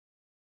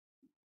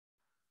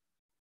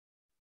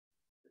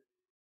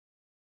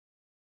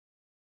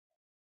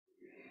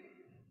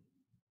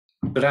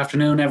Good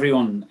afternoon,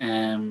 everyone.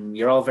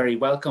 You're all very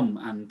welcome,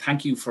 and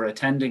thank you for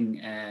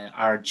attending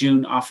our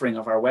June offering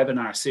of our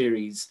webinar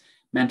series,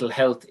 Mental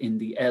Health in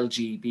the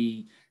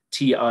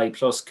LGBTI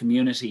plus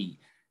community.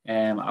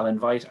 I'll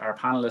invite our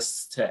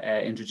panelists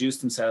to introduce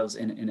themselves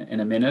in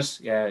a minute.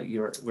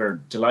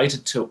 We're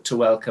delighted to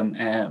welcome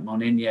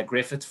Moninne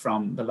Griffith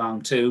from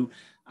Belong To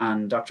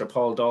and Dr.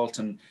 Paul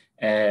Dalton,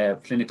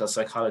 clinical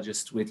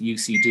psychologist with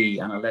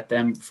UCD, and I'll let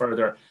them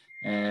further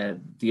the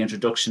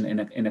introduction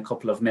in a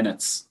couple of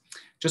minutes.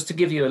 Just to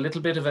give you a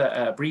little bit of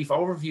a brief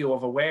overview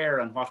of AWARE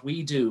and what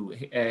we do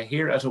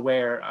here at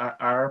AWARE,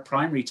 our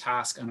primary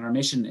task and our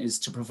mission is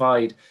to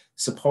provide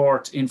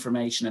support,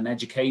 information and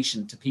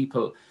education to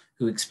people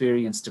who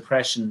experience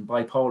depression,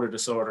 bipolar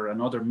disorder and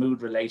other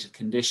mood-related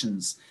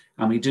conditions.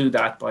 And we do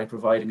that by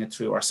providing it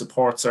through our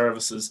support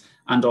services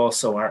and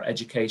also our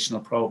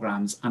educational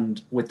programs,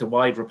 and with the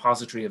wide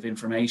repository of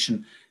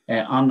information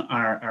on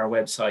our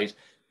website,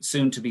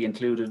 soon to be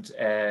included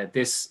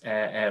this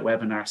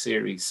webinar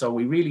series. So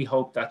we really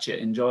hope that you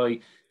enjoy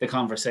the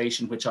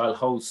conversation which I'll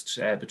host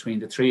between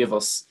the three of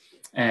us.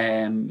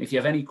 If you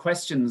have any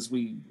questions,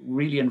 we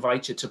really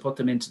invite you to put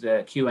them into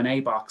the Q&A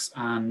box,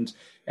 and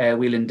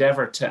we'll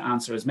endeavour to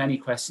answer as many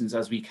questions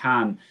as we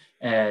can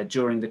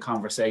during the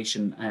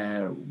conversation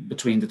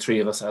between the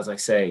three of us, as I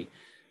say.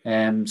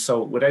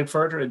 So without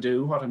further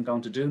ado, what I'm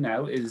going to do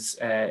now is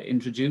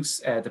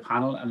introduce the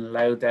panel and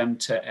allow them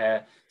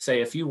to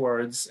say a few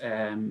words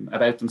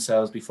about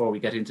themselves before we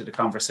get into the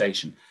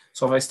conversation.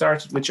 So if I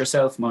start with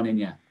yourself,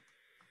 Moninne.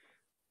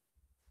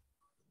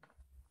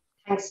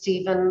 Thanks,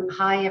 Stephen.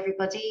 Hi,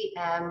 everybody.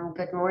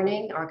 Good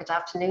morning or good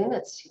afternoon.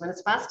 It's 2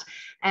 minutes past.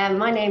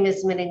 My name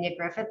is Moninne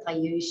Griffith. I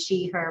use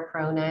she, her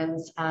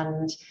pronouns,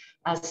 and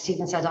as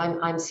Stephen said,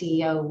 I'm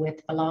CEO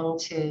with Belong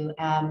To.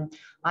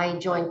 I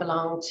joined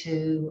Belong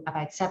To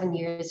about 7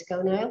 years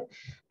ago now,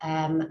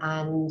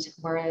 and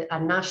we're a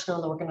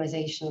national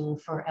organisation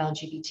for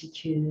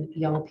LGBTQ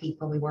young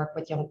people. We work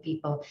with young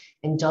people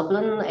in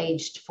Dublin,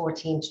 aged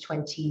 14 to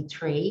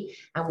 23,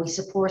 and we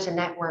support a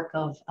network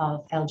of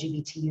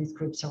LGBT youth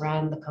groups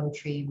around the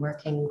country,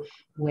 working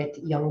with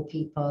young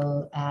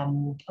people.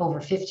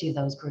 Over 50 of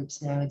those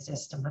groups now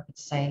exist, I'm happy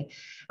to say.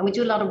 And we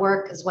do a lot of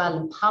work as well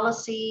in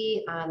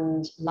policy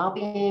and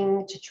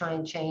lobbying to try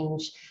and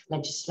change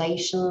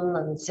legislation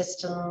and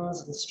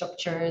systems and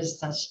structures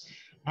that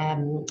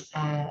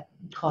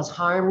cause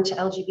harm to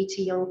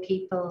LGBT young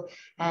people.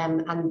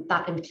 And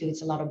that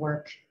includes a lot of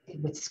work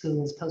with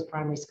schools,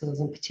 post-primary schools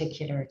in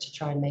particular, to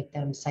try and make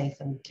them safe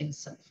and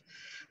inclusive.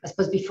 I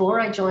suppose before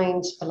I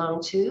joined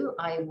Belong To,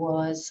 I'd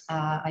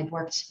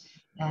worked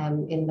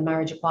in the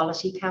marriage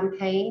equality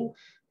campaign,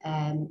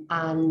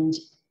 and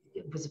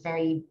it was a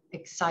very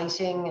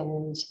exciting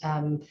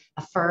and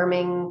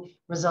affirming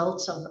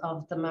result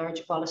of the marriage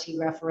equality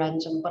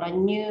referendum. But I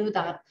knew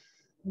that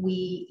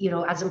we,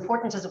 as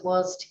important as it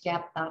was to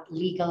get that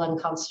legal and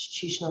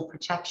constitutional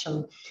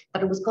protection,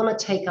 that it was going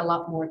to take a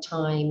lot more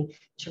time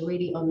to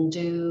really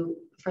undo,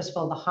 first of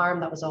all, the harm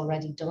that was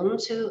already done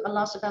to a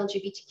lot of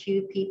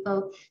LGBTQ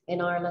people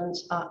in Ireland,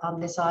 on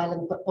this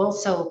island, but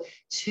also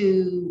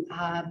to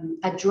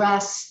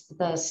address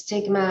the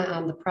stigma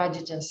and the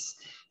prejudice,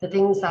 the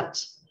things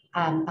that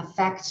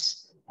affect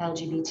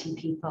LGBT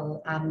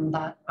people and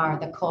that are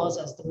the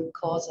root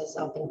causes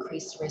of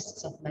increased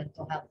risks of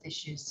mental health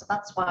issues. So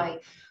that's why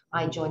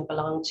I joined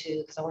Belong To,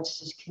 because I wanted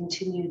to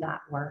continue that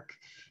work.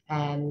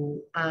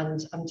 And I'm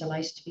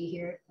delighted to be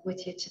here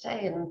with you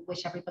today and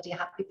wish everybody a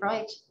happy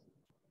Pride.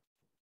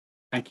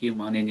 Thank you,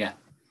 Moninne.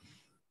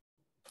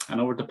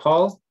 And over to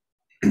Paul.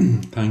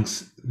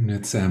 Thanks.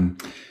 It's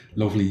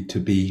lovely to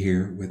be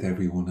here with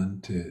everyone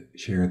and to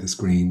share the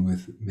screen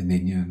with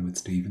Moninne and with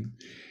Stephen.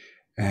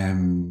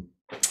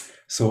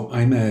 So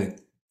I'm a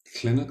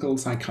clinical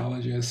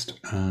psychologist,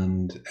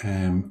 and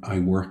I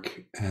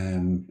work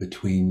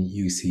between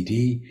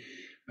UCD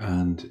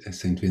and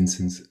St.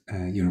 Vincent's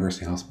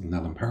University Hospital in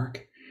Ellen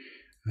Park.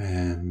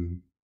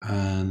 And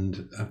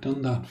I've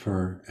done that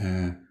for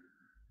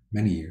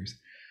many years.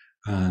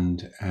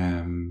 And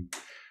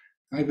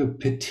I have a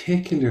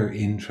particular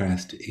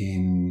interest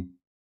in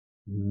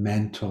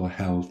mental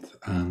health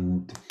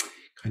and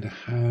kind of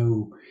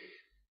how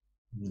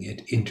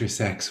it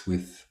intersects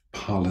with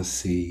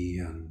policy,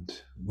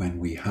 and when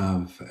we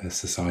have a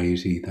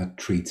society that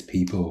treats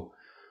people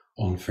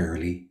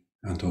unfairly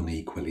and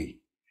unequally,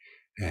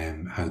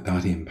 how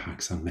that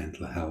impacts on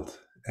mental health.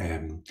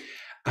 And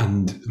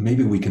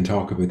maybe we can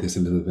talk about this a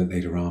little bit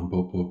later on,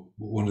 but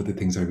one of the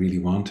things I really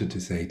wanted to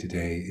say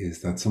today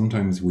is that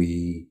sometimes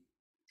we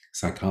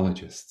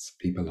psychologists,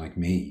 people like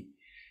me,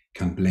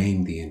 can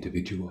blame the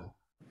individual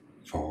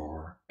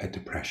for a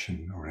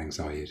depression or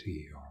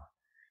anxiety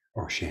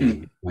or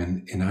shame,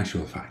 when in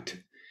actual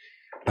fact,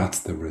 that's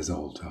the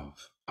result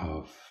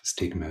of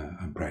stigma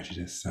and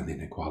prejudice and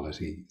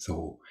inequality.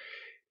 So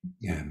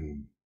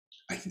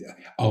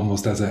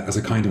almost as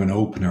a kind of an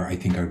opener, I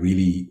think I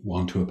really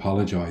want to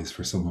apologize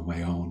for some of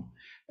my own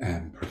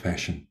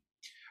profession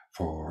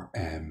for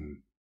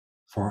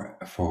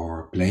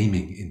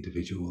blaming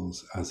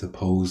individuals as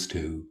opposed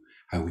to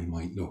how we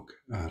might look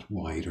at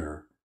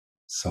wider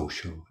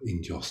social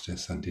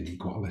injustice and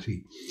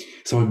inequality.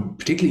 So I'm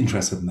particularly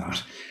interested in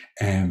that,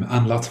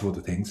 and lots of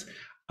other things.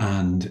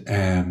 And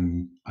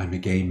I'm a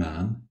gay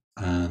man,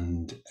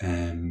 and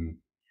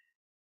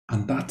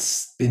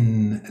that's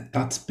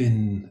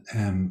been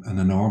an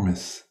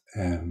enormous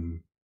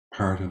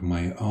part of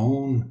my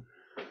own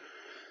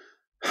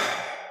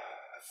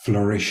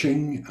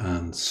flourishing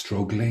and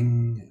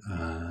struggling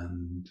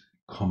and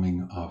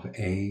coming of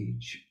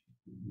age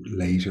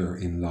later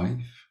in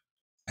life,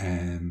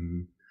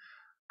 and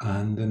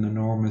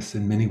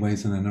in many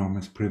ways an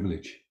enormous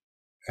privilege.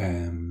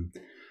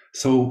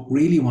 So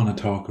really want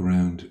to talk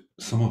around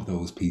some of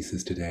those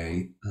pieces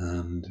today,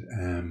 and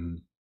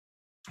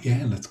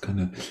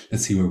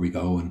let's see where we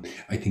go. And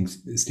I think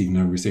Stephen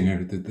and I were saying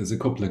earlier that there's a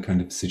couple of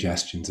kind of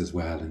suggestions as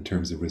well in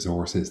terms of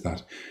resources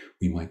that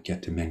we might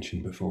get to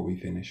mention before we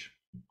finish.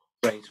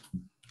 Great.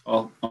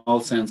 All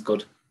sounds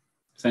good.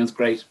 Sounds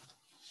great.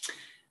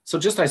 So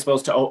just, I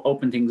suppose, to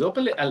open things up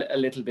a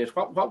little bit,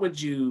 what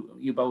would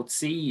you both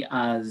see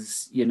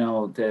as,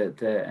 the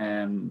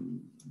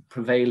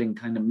prevailing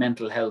kind of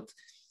mental health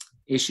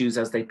issues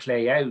as they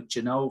play out,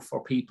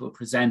 for people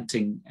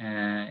presenting,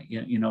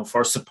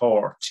 for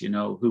support,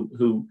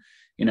 who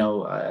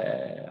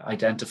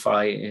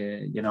identify,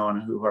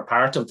 and who are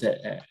part of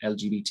the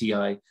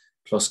LGBTI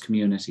plus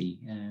community.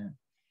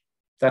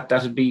 That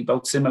would be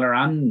both similar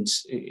and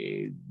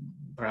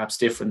perhaps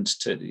different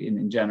to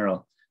in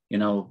general,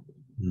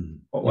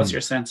 What's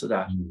your sense of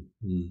that?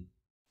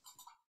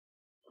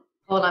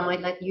 Paul, I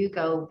might let you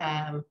go,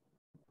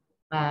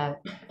 the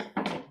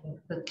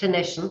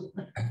clinician.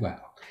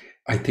 Well,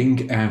 I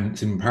think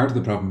part of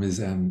the problem is,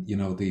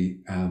 the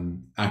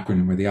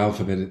acronym or the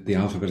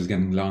alphabet is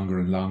getting longer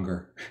and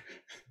longer.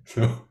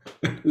 So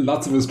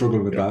lots of us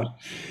struggle with that.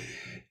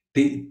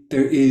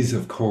 There is,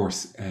 of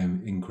course,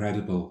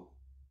 incredible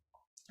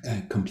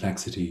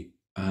complexity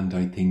and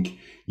I think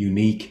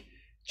unique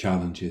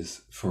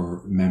challenges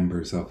for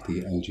members of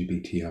the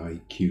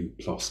LGBTIQ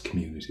plus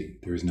community.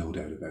 There is no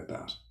doubt about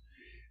that.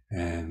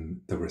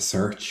 The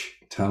research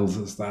tells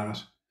us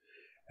that.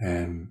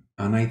 And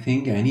I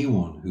think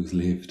anyone who's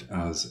lived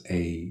as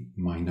a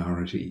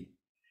minority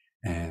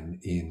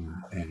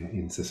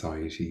in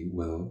society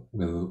will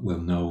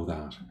know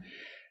that.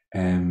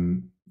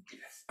 And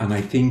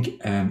I think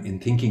in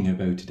thinking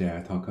about today,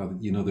 I thought,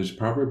 God, there's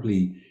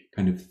probably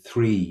kind of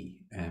three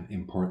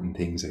important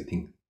things I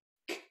think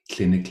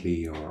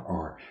clinically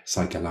or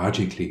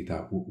psychologically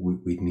that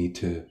we'd need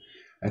to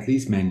at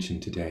least mention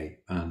today.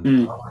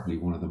 And probably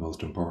one of the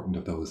most important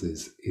of those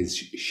is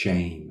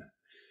shame.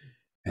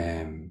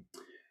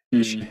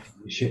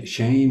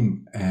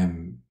 Shame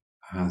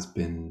has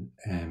been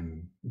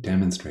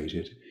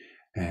demonstrated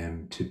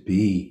to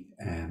be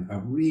a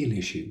real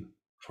issue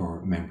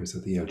for members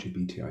of the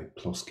LGBTI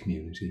plus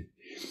community,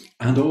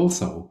 and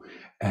also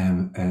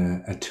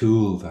a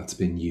tool that's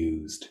been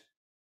used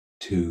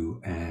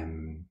to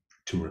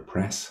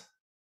repress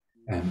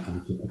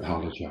and to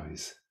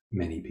pathologize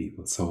many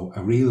people. So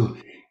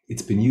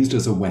it's been used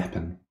as a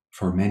weapon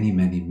for many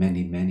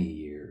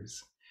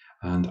years.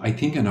 And I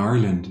think in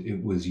Ireland,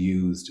 it was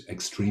used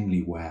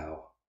extremely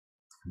well,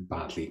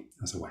 badly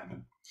as a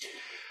weapon.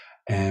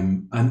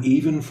 And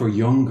even for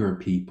younger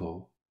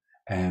people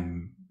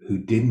who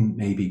didn't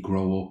maybe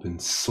grow up in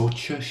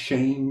such a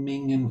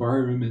shaming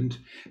environment,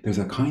 there's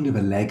a kind of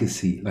a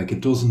legacy. Like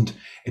it doesn't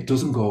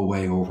go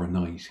away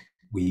overnight.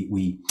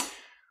 We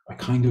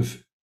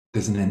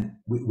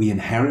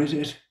inherit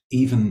it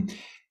even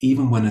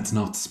when it's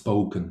not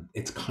spoken.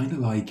 It's kind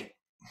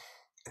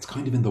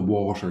of in the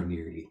water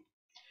nearly.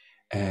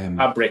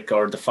 Fabric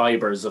or the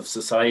fibers of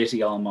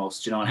society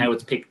almost, and how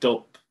it's picked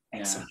up.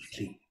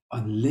 Exactly.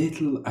 A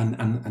little, and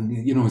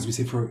as we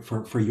say,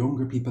 for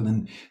younger people,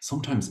 and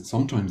sometimes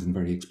in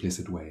very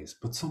explicit ways,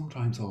 but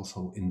sometimes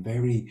also in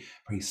very,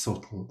 very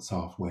subtle,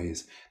 soft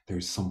ways.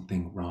 There's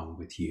something wrong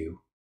with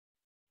you.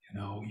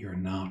 You're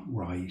not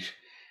right.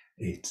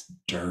 It's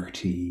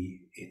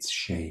dirty. It's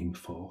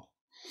shameful.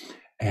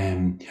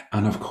 And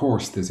of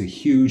course, there's a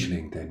huge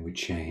link then with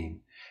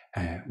shame,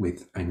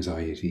 with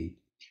anxiety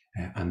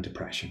and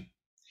depression.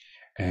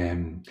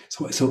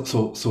 So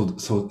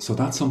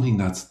that's something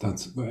that's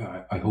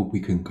I hope we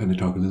can kind of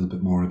talk a little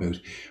bit more about.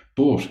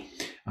 But,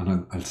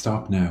 and I'll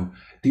stop now.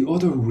 The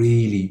other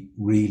really,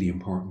 really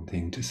important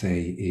thing to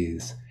say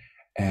is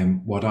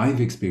what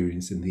I've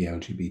experienced in the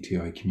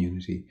LGBTI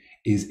community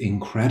is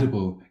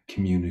incredible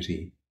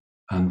community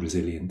and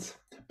resilience,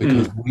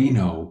 because we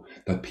know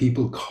that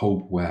people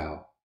cope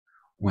well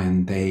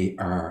when they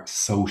are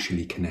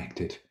socially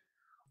connected,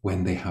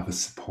 when they have a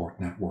support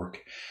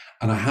network.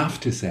 And I have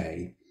to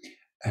say,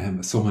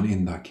 someone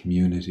in that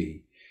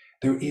community,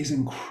 there is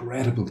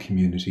incredible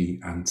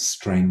community and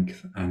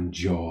strength and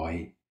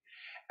joy,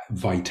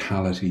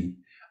 vitality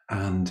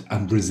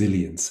and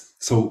resilience.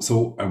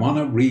 So I want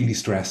to really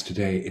stress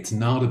today, it's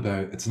not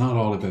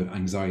all about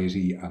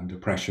anxiety and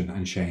depression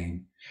and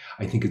shame.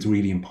 I think it's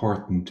really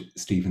important,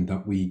 Stephen,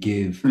 that we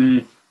give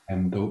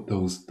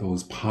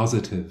those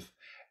positive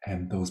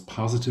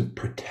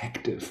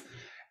protective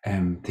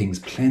things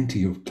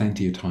plenty of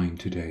time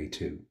today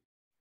too.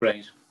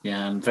 Great.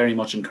 Yeah, and very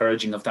much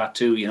encouraging of that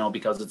too,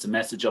 because it's a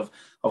message of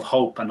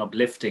hope and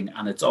uplifting,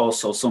 and it's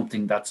also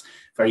something that's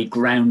very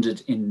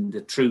grounded in the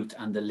truth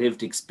and the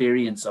lived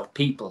experience of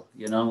people,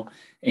 in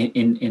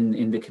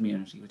the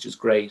community, which is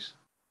great.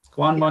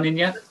 Go on, Moninne.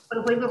 Yeah.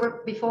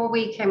 Before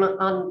we came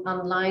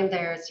online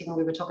there, Stephen,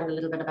 we were talking a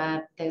little bit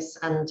about this,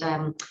 and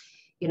I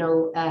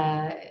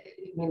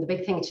mean, the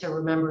big thing to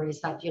remember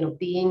is that,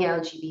 being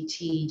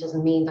LGBT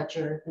doesn't mean that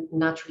you're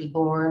naturally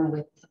born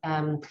with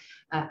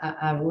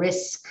a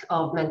risk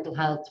of mental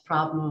health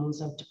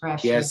problems, of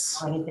depression,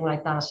 yes, or anything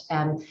like that.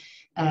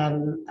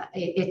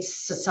 It's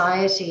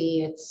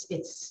society,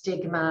 it's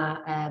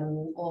stigma,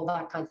 all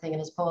that kind of thing.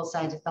 And as Paul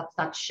said,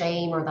 that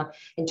shame or that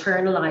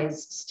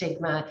internalized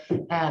stigma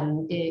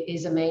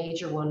is a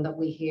major one that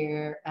we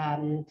hear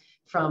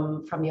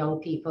from young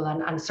people,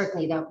 and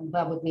certainly that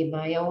would be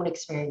my own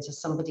experience as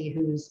somebody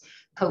who's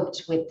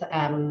coped with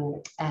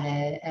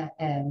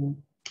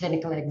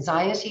clinical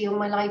anxiety in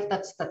my life.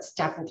 That's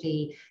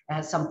definitely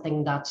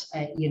something that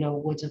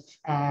would have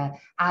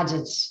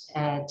added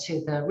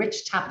to the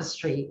rich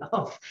tapestry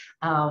of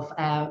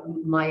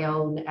my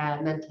own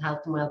mental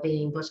health and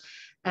well-being. But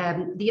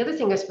the other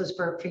thing, I suppose,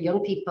 for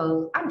young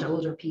people and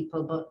older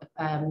people, but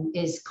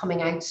is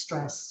coming out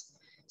stress.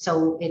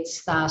 So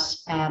it's that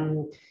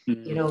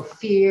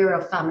fear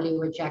of family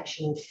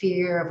rejection,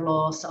 fear of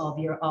loss of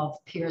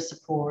peer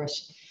support,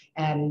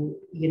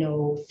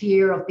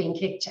 fear of being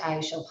kicked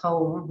out of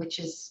home, which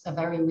is a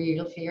very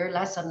real fear,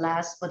 less and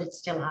less, but it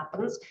still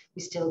happens.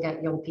 We still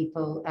get young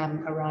people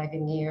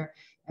arriving here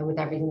with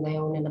everything they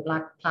own in a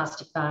black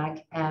plastic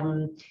bag.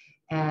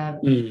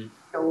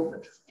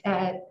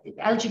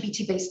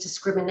 LGBT-based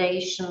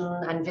discrimination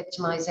and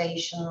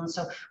victimization.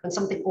 So when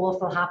something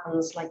awful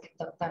happens, like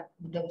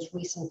those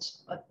recent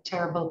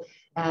terrible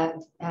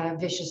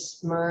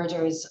vicious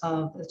murders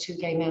of the two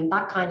gay men,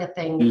 that kind of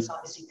thing,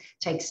 obviously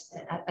takes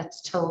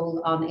its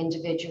toll on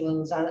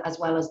individuals as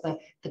well as the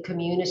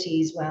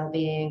community's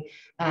well-being,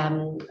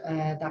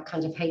 that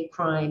kind of hate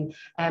crime,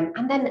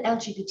 and then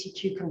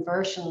LGBTQ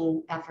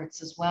conversion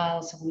efforts as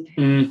well. So we've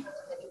heard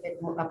a little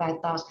bit more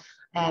about that.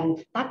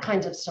 That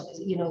kind of stuff,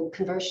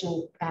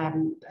 conversion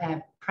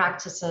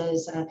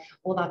practices,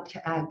 all that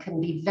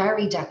can be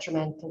very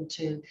detrimental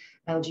to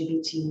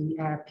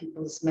LGBT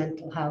people's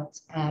mental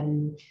health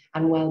and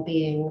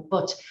well-being.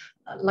 But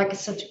like I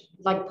said,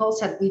 like Paul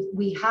said,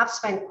 we have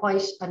spent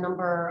quite a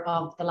number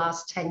of the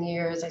last 10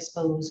 years, I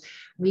suppose,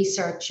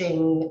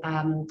 researching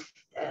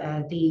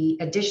the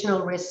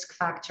additional risk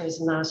factors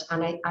in that,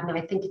 and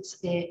I think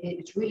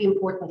it's really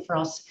important for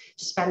us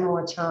to spend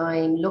more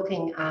time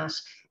looking at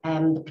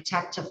the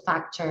protective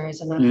factors,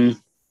 and that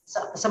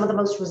some of the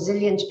most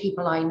resilient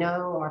people I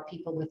know are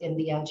people within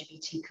the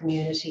LGBT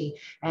community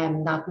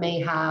that may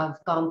have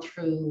gone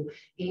through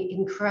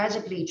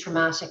incredibly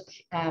traumatic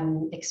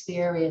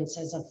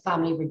experiences of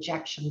family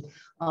rejection,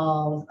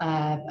 of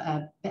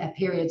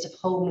periods of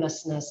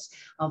homelessness,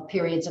 of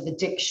periods of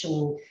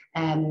addiction,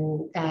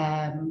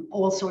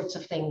 all sorts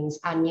of things,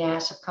 and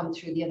yet have come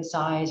through the other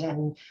side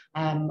and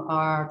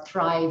are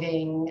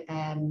thriving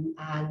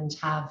and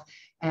have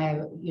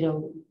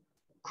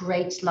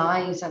great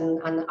lives and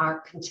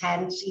are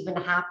content, even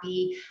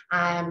happy,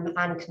 and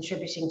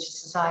contributing to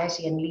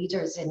society and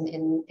leaders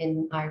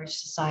in Irish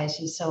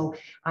society. So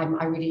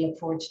I really look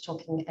forward to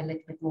talking a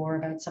little bit more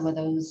about some of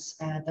those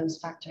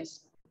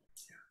factors.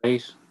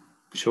 Right,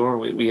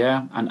 sure,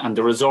 yeah, and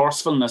the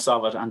resourcefulness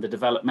of it and the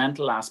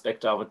developmental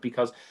aspect of it,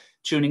 because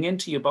tuning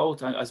into you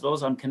both, I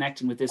suppose I'm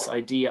connecting with this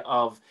idea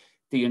of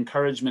the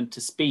encouragement to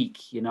speak.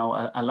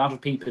 A lot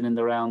of people in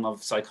the realm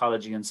of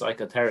psychology and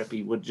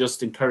psychotherapy would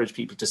just encourage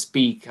people to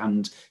speak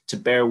and to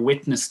bear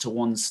witness to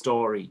one's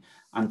story.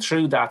 And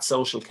through that,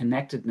 social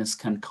connectedness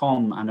can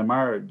come and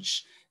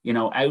emerge,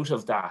 out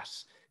of that,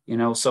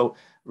 So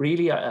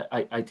really,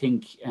 I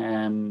think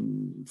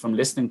from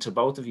listening to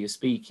both of you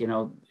speak,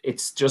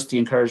 it's just the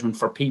encouragement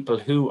for people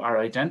who are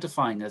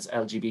identifying as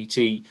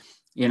LGBT,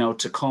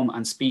 to come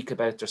and speak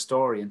about their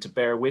story and to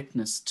bear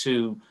witness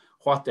to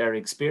what they're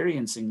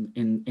experiencing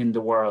in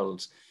the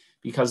world,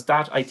 because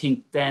that, I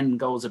think, then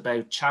goes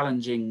about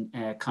challenging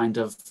kind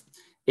of,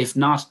 if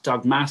not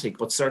dogmatic,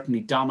 but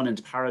certainly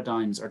dominant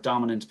paradigms or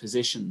dominant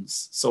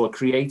positions. So it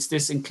creates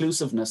this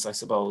inclusiveness, I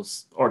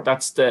suppose, or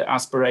that's the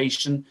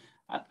aspiration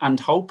and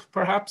hope,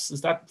 perhaps.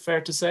 Is that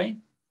fair to say?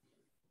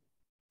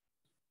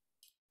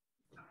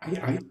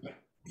 I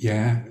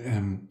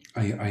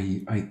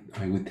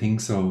would think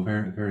so,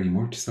 very, very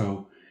much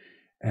so.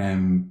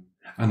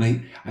 And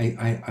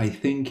I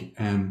think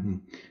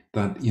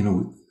that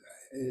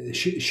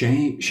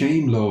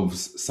shame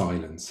loves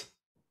silence.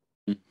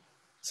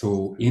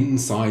 So in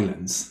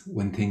silence,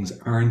 when things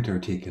aren't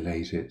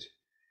articulated,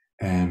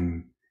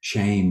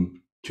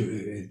 shame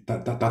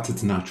that's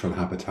its natural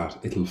habitat.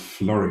 It'll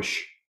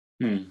flourish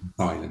in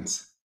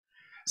silence.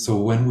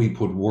 So when we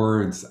put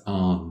words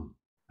on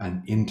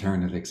an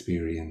internal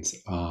experience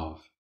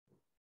of,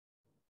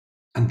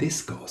 and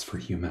this goes for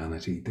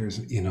humanity,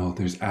 there's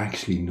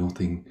actually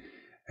nothing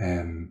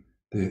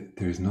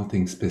there's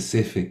nothing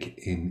specific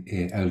in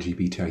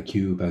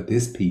LGBTIQ about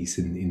this piece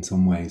in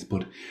some ways,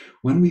 but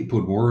when we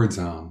put words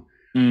on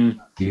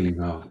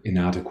feeling of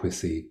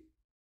inadequacy,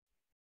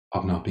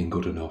 of not being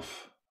good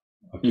enough,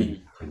 of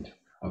being different,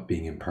 of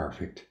being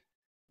imperfect,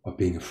 of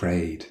being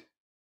afraid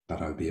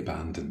that I'll be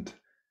abandoned,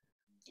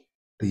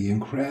 the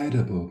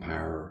incredible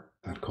power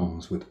that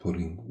comes with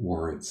putting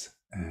words,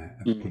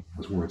 putting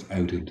those words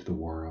out into the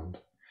world.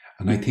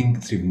 And I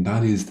think, Stephen,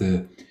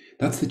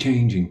 that's the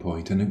changing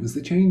point. And it was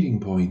the changing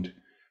point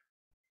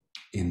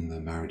in the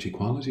marriage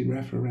equality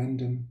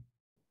referendum,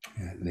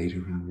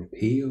 later in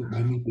repeal,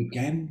 when we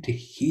began to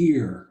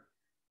hear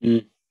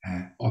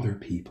other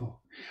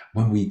people.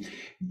 When we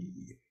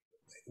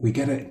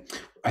get it,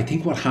 I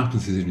think what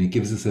happens is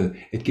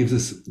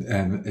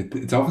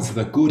it's obvious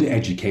that good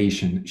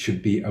education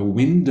should be a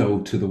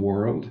window to the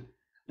world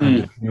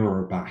and a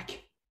mirror back.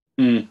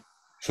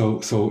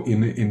 So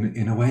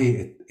in a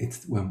way,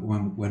 it's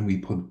when we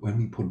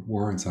put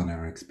words on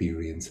our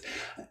experience,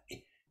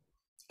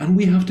 and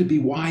we have to be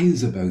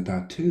wise about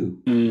that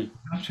too. We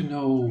have to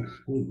know,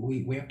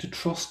 we have to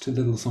trust a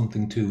little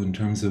something too, in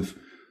terms of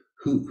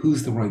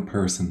who's the right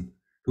person,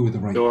 who are the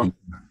right people,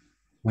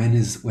 when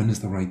is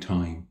the right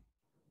time.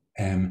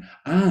 And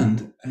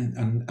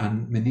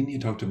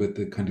Moninne talked about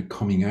the kind of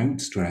coming out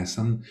stress,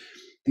 and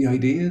the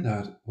idea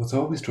that what's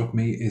always struck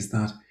me is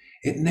that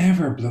it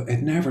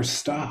never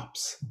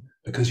stops,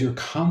 because you're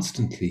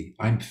constantly,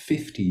 I'm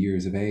 50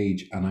 years of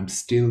age and I'm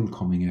still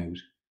coming out.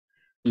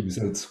 I was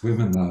out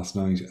swimming last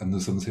night and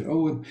there's someone said,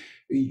 "Oh, are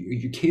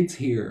your kids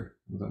here?"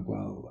 I was like,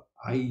 "Well,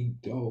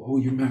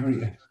 you're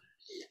married."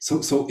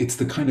 So it's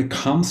the kind of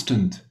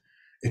constant,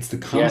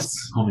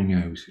 coming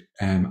out,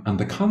 and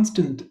the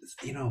constant,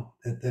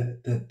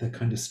 the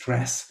kind of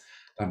stress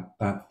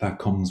that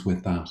comes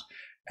with that,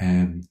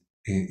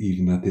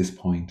 even at this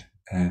point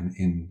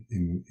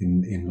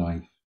in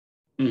life.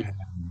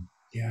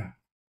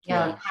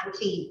 Yeah,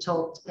 Canty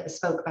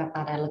spoke about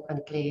that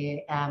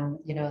eloquently.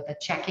 The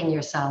checking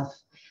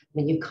yourself. I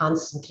mean, you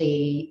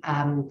constantly.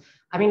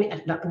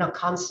 Not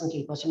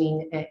constantly, but I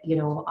mean,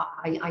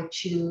 I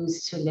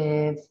choose to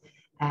live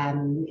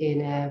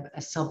in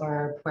a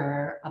suburb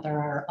where there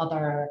are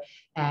other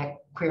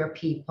queer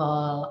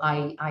people.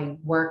 I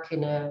work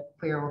in a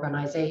queer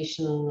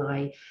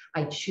organisation.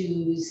 I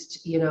choose,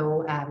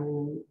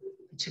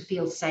 to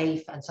feel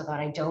safe, and so that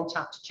I don't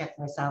have to check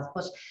myself.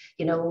 But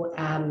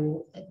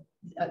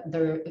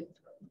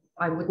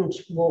I wouldn't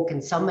walk in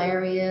some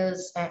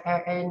areas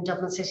in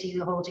Dublin City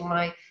holding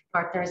my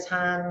partner's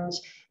hand.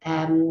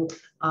 When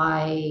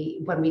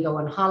we go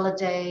on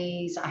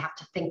holidays, I have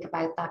to think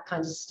about that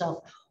kind of stuff.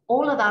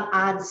 All of that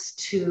adds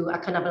to a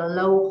kind of a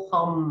low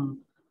hum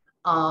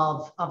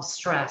of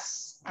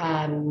stress,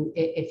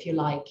 if you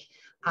like,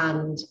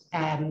 and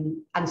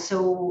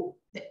so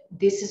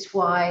this is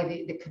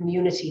why the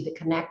community, the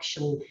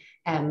connection,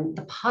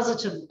 the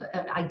positive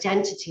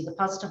identity, the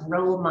positive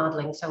role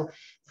modeling. So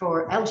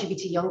for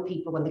LGBT young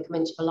people, when they come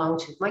in to belong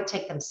to, it might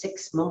take them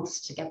 6 months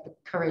to get the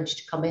courage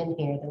to come in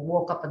here. They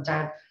walk up and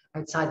down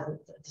outside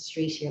the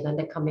street here, then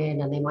they come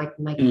in and they might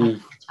make eye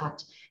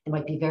contact. They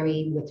might be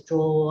very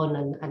withdrawn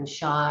and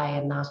shy,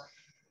 and that,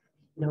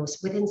 so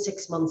within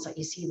 6 months that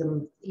you see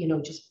them,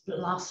 just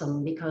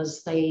blossom,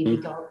 because they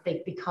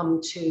become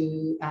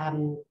to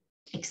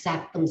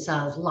accept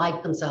themselves,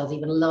 like themselves,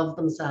 even love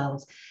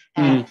themselves,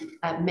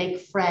 make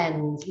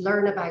friends,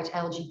 learn about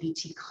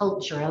LGBT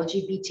culture,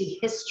 LGBT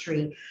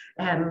history,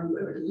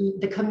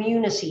 the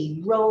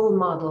community, role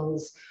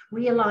models,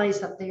 realize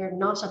that they're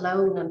not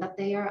alone and that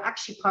they are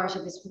actually part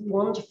of this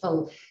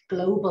wonderful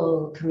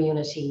global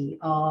community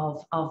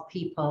of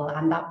people,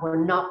 and that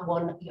we're not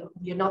one,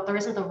 there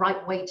isn't the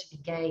right way to be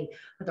gay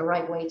or the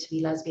right way to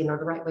be lesbian or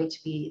the right way to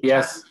be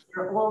trans.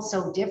 They're all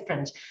so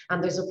different,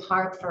 and there's a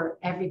part for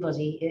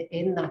everybody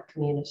in that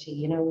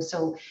community,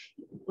 so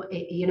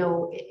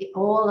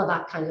all of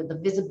that kind of, the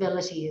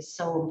visibility is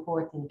so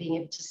important, being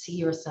able to see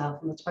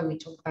yourself. And that's why we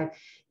talk about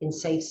in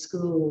safe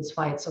schools,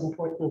 why it's so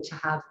important to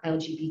have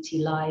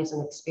LGBT lives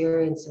and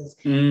experiences,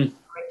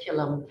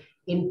 curriculum,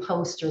 in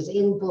posters,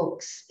 in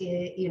books,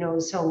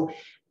 so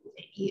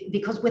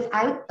because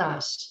without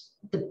that,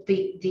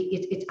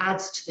 it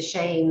adds to the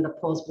shame that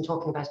Paul's been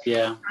talking about.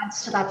 It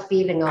adds to that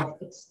feeling of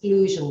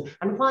exclusion.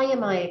 And why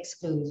am I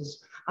excluded?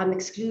 I'm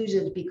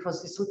excluded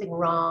because there's something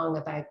wrong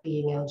about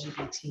being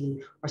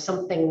LGBT, or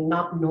something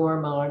not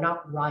normal or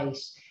not right.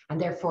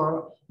 And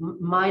therefore,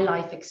 my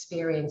life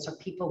experience, or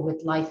people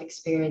with life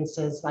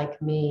experiences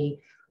like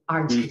me,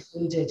 aren't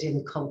included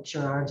in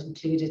culture, aren't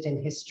included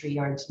in history,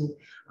 aren't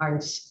on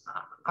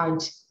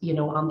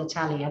the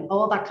telly, and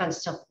all that kind of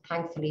stuff,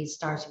 thankfully, is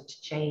starting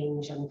to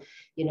change. And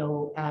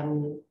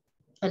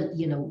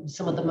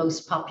some of the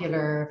most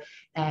popular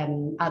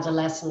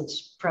adolescent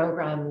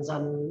programs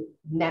on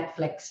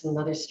Netflix and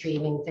other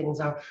streaming things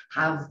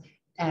have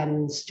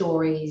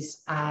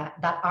stories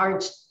that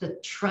aren't the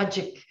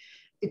tragic,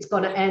 it's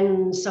going to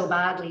end so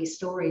badly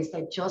stories.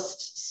 They're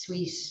just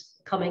sweet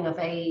coming of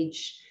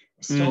age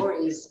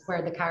stories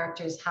where the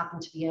characters happen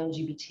to be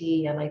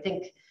LGBT. And I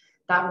think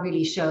that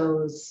really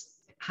shows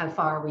how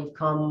far we've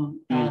come.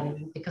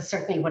 Because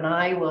certainly when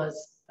I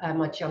was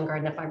much younger,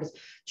 and if I was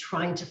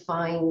trying to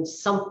find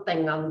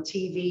something on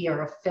TV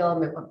or a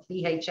film, it was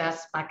VHS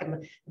back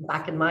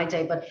in my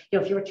day. But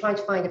if you were trying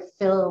to find a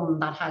film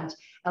that had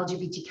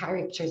LGBT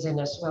characters in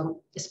it,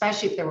 well,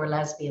 especially if they were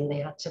lesbian, they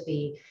had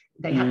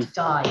to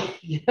die,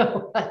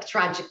 like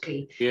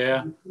tragically.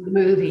 Yeah. In the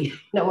movie,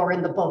 or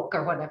in the book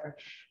or whatever.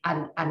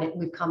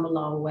 We've come a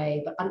long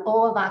way. And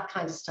all that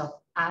kind of stuff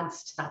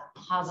adds to that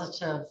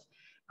positive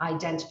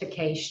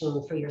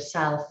identification for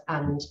yourself,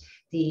 and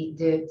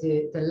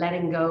the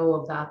letting go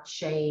of that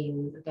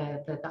shame,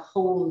 the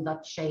hold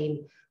that shame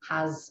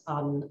has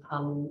on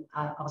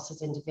us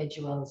as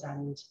individuals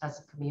and as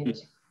a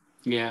community.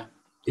 Yeah,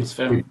 it's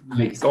fair.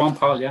 Go on,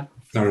 Paul. Yeah.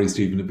 Sorry,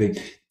 Stephen.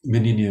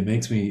 Moninne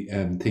makes me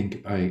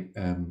think.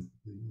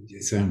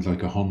 It sounds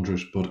like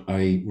 100, but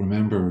I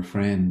remember a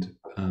friend,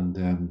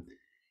 and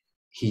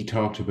he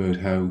talked about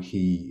how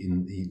he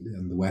in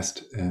the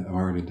West of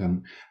Ireland,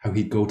 and how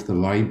he'd go to the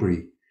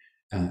library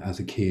as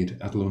a kid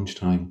at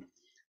lunchtime,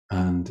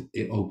 and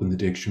open the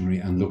dictionary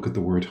and look at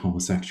the word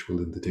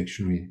homosexual in the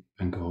dictionary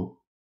and go,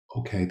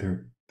 okay,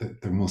 there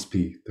must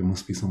be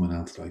someone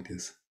else like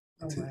this.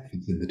 It's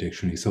in the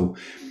dictionary. So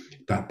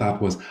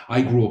that was,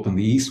 I grew up on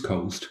the East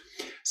Coast,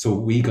 so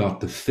we got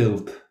the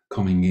filth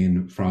coming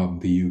in from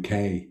the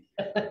UK.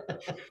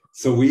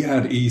 So we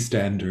had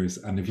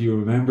EastEnders, and if you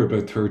remember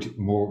about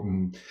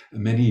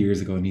many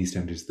years ago in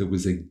EastEnders, there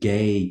was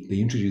they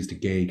introduced a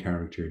gay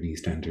character in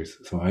EastEnders.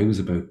 So I was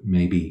about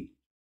maybe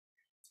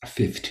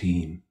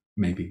 15,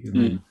 maybe a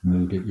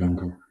little bit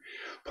younger.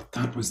 But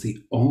that was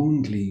the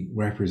only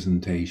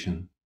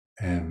representation.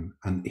 And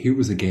here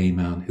was a gay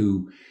man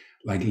who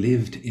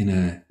lived in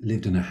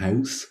a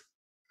house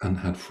and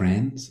had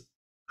friends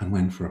and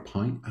went for a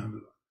pint,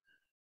 and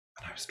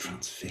I was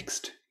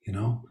transfixed,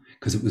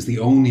 because it was the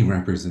only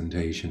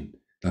representation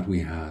that we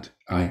had,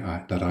 I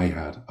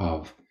had,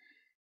 of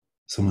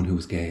someone who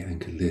was gay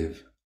and could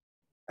live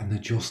an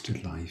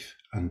adjusted life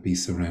and be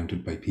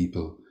surrounded by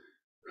people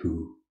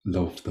who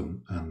loved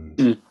them and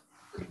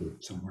could live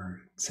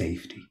somewhere in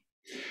safety.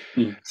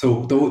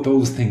 So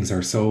those things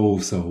are so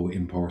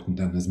important.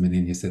 And as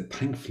Moninne said,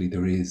 thankfully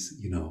there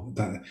is,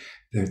 that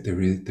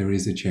there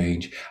is a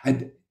change,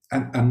 and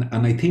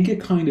I think it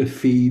kind of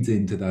feeds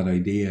into that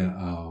idea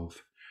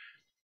of,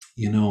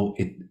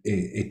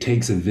 it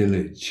takes a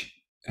village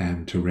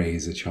to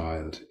raise a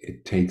child.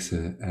 It takes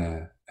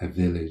a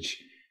village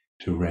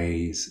to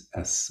raise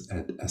a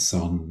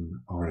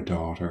son or a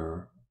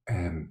daughter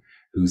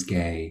who's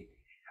gay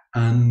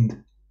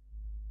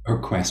or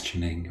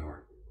questioning,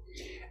 or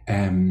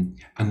and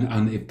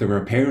if there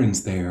are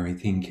parents there, I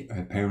think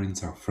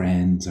parents or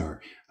friends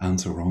or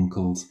aunts or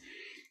uncles,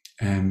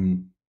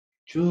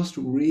 just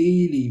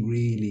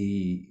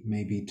really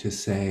maybe to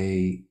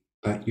say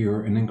that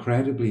you're an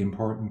incredibly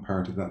important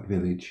part of that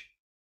village.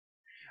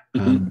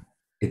 And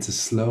it's a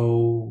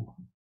slow,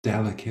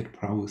 delicate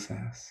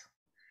process.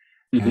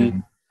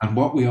 And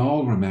what we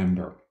all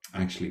remember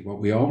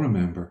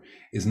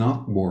is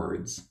not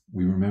words.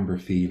 We remember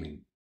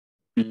feeling.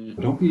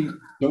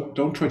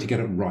 Don't try to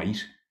get it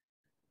right.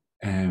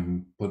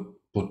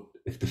 But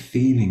if the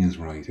feeling is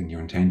right and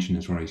your intention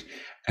is right,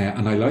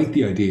 and I like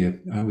the idea,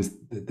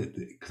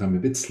 because I'm a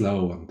bit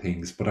slow on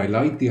things, but I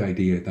like the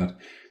idea that,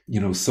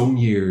 some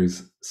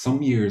years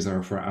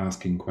are for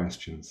asking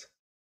questions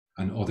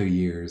and other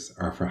years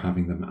are for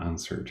having them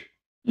answered.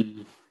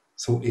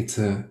 So it's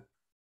a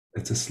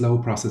slow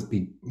process.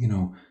 We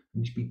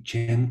need to be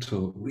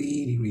gentle,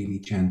 really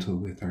gentle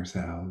with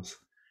ourselves,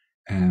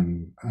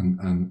 and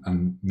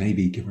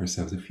maybe give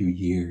ourselves a few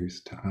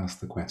years to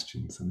ask the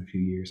questions and a few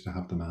years to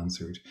have them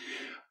answered.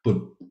 But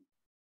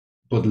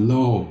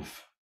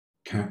love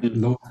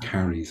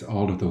carries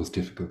all of those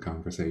difficult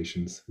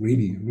conversations.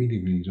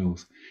 Really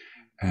does.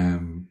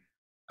 And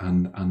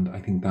I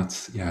think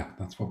that's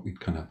what we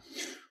kind of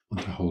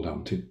want to hold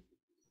on to.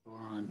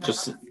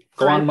 Just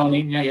go on,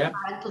 Moninne. Yeah.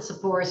 Parental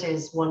support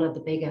is one of the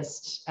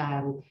biggest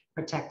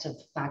protective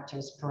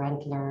factors.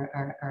 Parental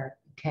or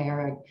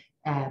care,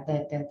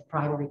 the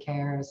primary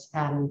carers,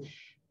 and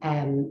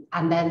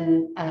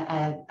then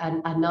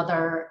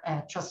another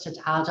trusted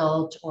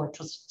adult or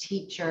trusted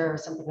teacher or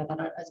something like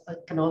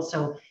that can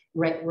also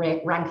rank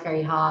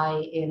very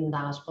high in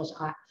that. But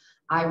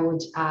I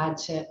would add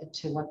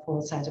to what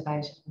Paul said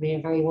about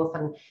being very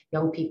often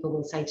young people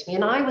will say to me,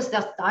 and I was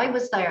there,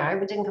 I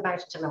didn't come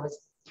out until I was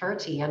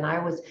 30, and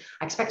I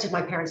expected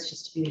my parents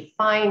just to be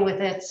fine with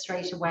it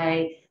straight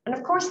away. And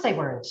of course they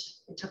weren't.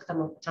 It took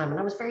them time, and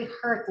I was very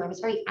hurt and I was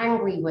very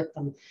angry with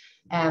them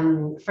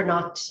for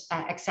not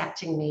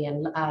accepting me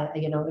and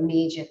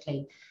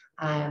immediately.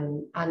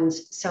 And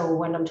so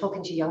when I'm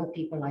talking to young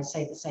people, I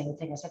say the same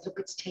thing. I said, look,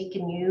 it's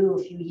taken you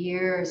a few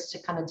years to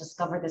kind of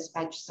discover this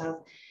about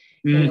yourself.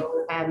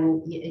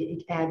 And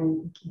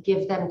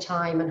give them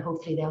time, and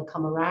hopefully they'll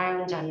come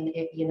around. And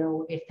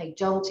if they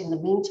don't, in the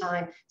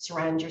meantime,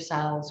 surround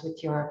yourselves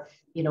with your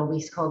you know,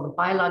 we call the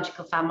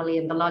biological family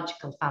and the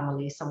logical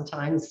family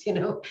sometimes, you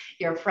know,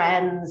 your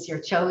friends, your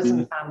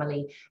chosen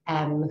family,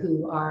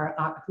 who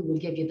will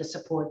give you the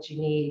support you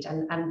need.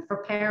 And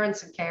for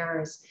parents and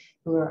carers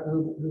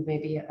who may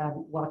be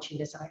watching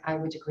this, I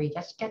would agree.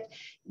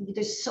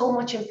 There's so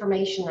much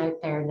information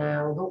out there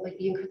now.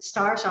 You could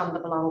start on the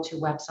Belong To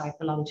website,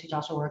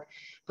 belongto.org,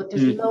 but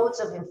there's loads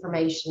of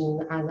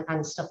information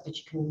and stuff that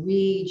you can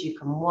read, you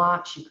can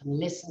watch, you can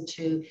listen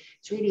to.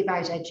 It's really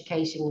about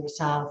educating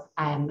yourself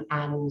and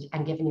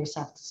giving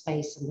yourself the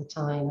space and the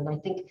time. And I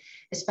think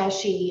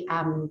especially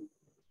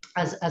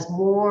as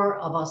more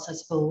of us, I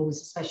suppose,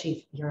 especially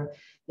if you're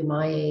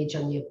my age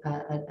and you've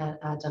an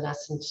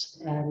adolescent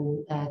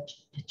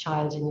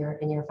child in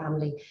your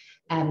family,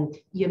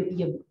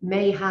 you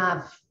may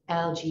have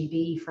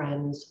LGB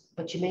friends,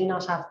 but you may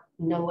not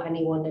know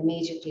anyone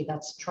immediately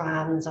that's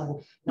trans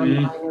and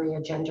non-binary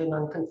or gender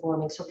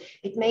non-conforming. So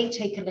it may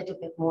take a little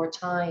bit more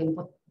time,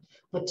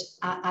 but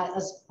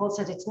as Paul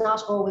said, it's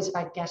not always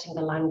about getting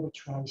the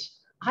language right.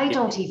 I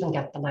don't even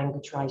get the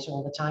language right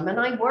all the time, and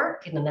I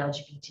work in an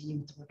LGBT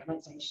youth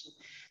organisation.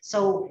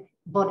 So,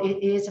 but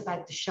it is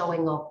about the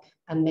showing up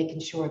and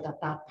making sure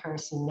that that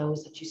person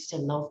knows that you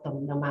still love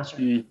them, no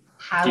matter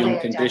how they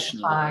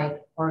identify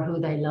or who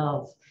they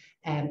love,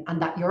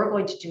 and that you're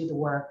going to do the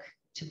work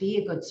to be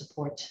a good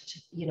support to,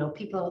 you know,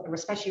 people,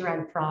 especially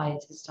around Pride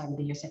this time of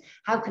the year, say,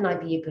 how can I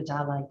be a good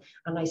ally?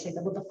 And I say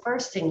that, well, the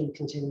first thing you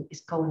can do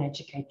is go and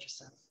educate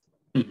yourself.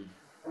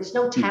 There's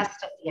no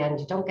test at the end.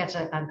 You don't get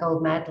a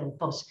gold medal,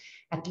 but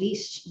at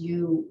least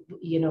you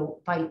know,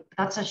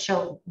 that's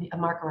a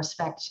mark of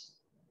respect,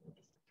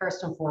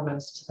 first and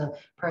foremost, to the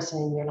person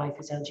in your life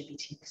who's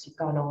LGBT, because you've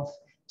gone off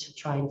to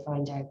try and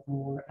find out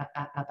more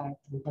about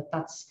them.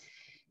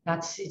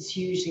 But it's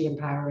hugely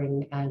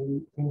empowering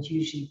and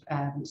hugely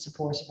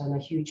supportive and a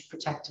huge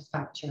protective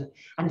factor.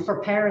 And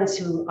for parents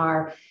who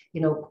are,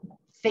 you know,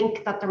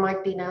 think that there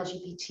might be an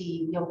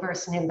LGBT young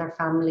person in their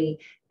family,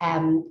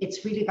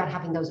 it's really about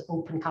having those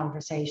open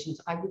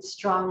conversations. I would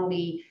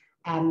strongly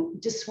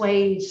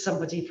dissuade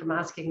somebody from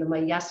asking them a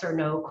yes or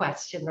no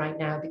question right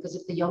now, because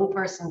if the young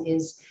person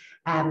is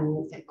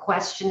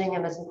questioning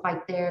and isn't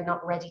quite there,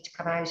 not ready to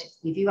come out,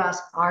 if you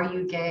ask, are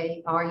you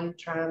gay, are you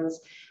trans,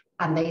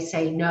 and they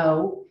say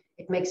no,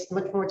 it makes it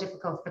much more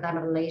difficult for them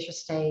at a later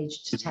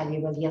stage to tell you,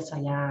 well, yes, I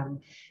am.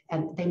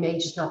 And they may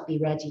just not be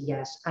ready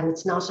yet. And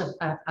it's not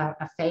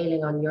a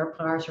failing on your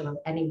part or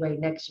any way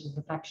negative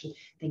reflection.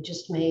 They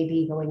just may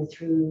be going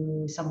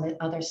through some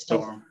other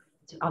stuff.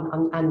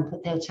 And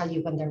they'll tell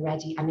you when they're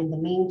ready. And in the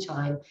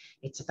meantime,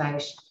 it's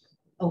about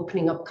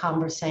opening up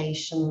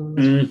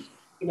conversations,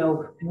 you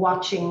know,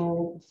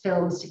 watching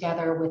films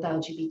together with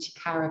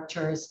LGBT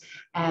characters,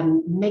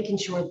 making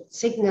sure,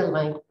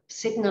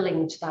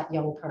 signaling to that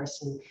young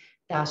person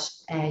that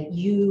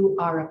you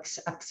are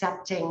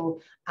accepting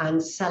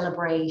and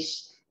celebrate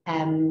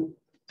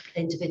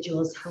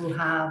individuals who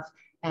have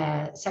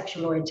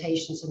sexual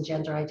orientations and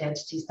gender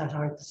identities that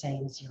aren't the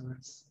same as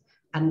yours.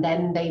 And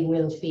then they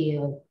will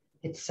feel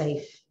it's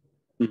safe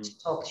to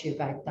talk to you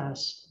about that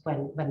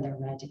when they're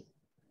ready.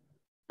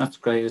 That's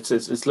great.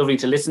 It's lovely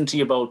to listen to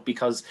you both,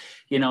 because,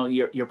 you know,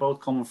 you're both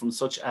coming from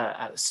such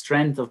a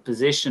strength of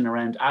position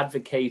around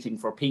advocating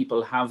for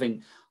people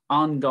having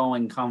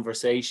ongoing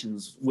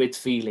conversations with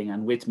feeling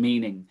and with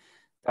meaning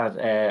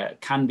that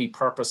can be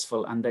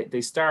purposeful, and they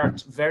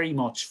start very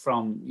much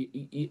from,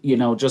 you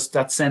know, just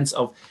that sense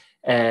of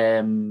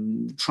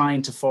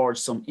trying to forge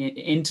some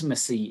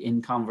intimacy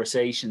in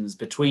conversations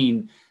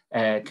between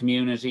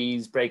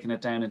communities, breaking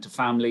it down into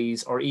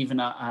families, or even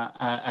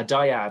a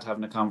dyad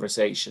having a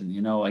conversation,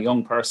 you know, a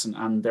young person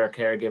and their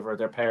caregiver,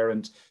 their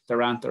parent,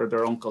 their aunt or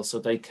their uncle, so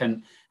they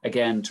can,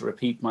 again, to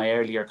repeat my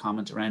earlier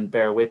comment around,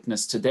 bear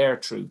witness to their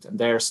truth and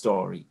their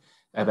story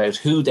about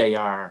who they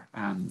are.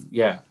 And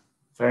yeah,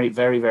 very,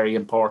 very, very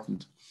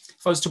important.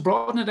 If I was to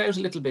broaden it out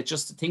a little bit,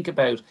 just to think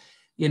about,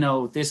 you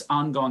know, this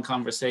ongoing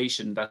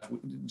conversation that,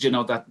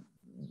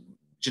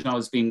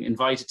 is being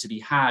invited to be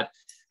had.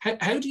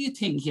 How do you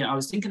think, you know, I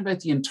was thinking about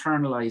the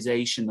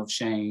internalization of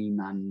shame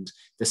and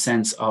the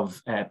sense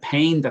of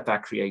pain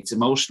that creates,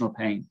 emotional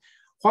pain.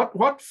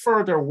 What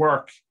further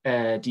work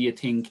do you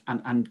think,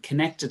 and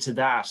connected to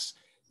that,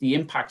 the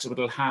impact it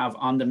will have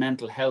on the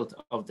mental health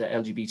of the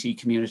LGBT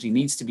community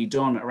needs to be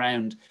done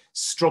around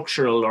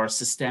structural or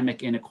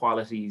systemic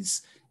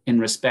inequalities in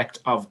respect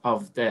of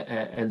the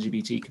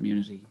LGBT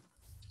community?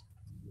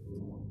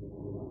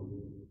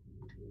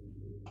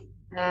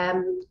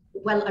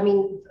 Well, I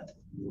mean,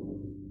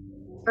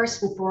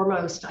 first and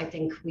foremost, I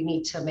think we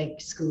need to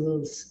make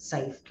schools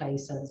safe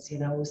places, you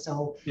know,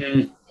 so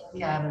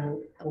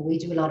we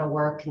do a lot of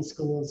work in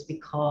schools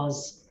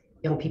because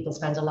young people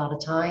spend a lot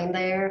of time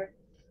there,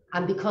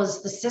 and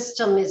because the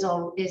system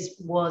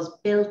was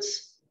built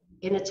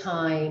in a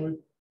time,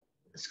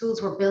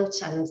 schools were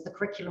built and the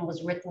curriculum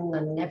was written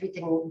and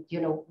everything, you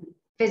know,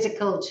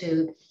 physical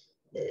to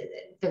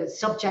the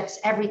subjects,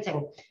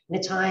 everything, in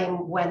a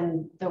time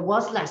when there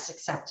was less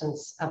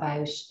acceptance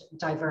about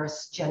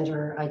diverse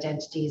gender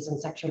identities and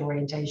sexual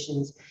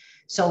orientations.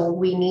 So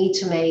we need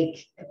to make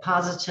take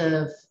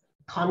positive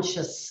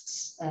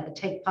conscious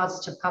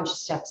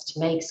steps to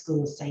make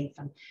schools safe,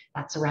 and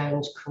that's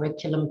around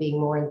curriculum being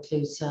more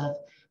inclusive,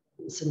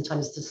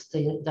 sometimes just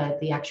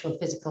the actual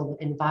physical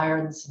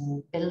environments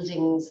and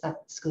buildings that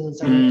schools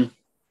are in,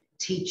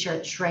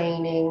 teacher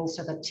training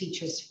so that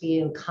teachers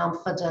feel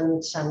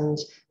confident and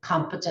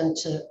competent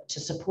to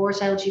support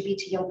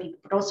LGBT young people,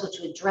 but also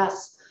to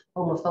address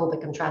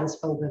homophobic and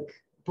transphobic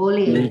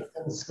bullying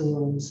in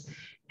schools.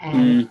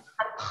 And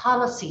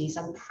policies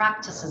and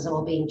practices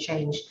all being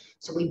changed.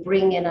 So we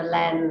bring in a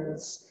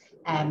lens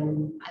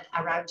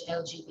around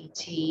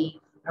LGBT,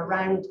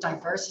 around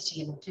diversity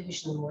and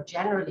inclusion more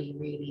generally,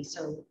 really.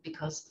 So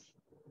because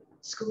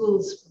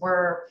schools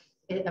were,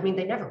 I mean,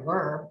 they never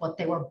were, but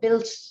they were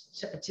built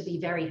to be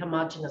very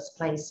homogenous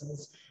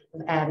places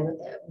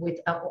with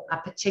a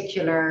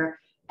particular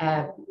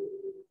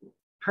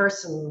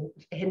person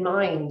in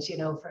mind, you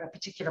know, for a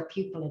particular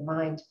pupil in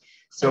mind.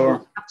 So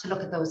we have to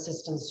look at those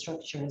system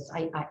structures.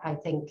 I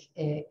think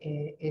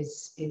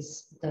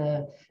is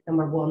the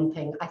number one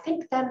thing. I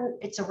think then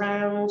it's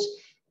around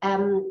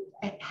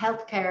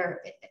healthcare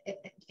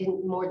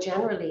in more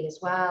generally as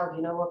well,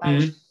 you know,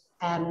 about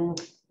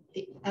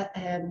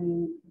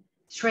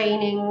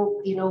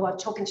training. You know, I'm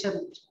talking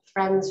to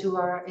friends who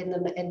are in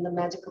the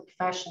medical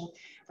profession.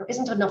 There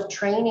isn't enough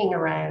training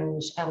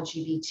around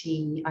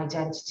LGBT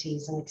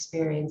identities and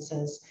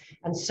experiences.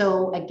 And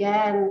so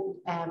again,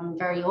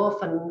 very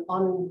often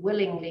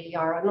unwillingly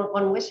or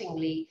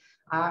unwittingly,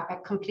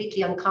 are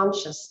completely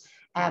unconscious.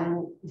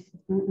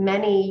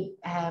 Many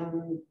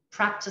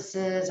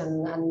practices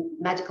and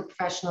medical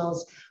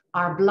professionals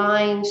are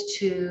blind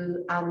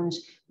to and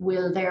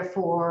will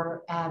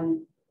therefore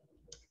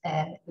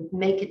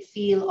make it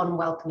feel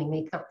unwelcoming,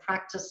 make their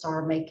practice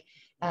or make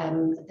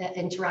the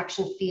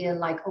interaction feel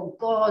like, oh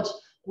God,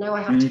 now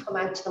I have to come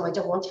out to them. I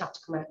don't want to have to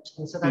come out to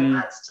them. So that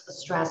adds to the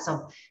stress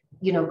of,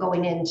 you know,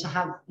 going in to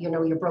have, you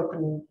know, your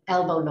broken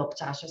elbow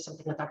looked at or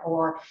something like that,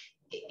 or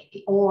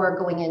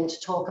going in to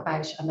talk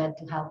about a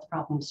mental health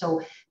problem.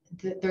 So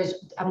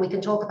and we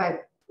can talk about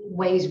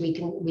ways we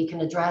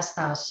can address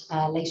that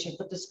later,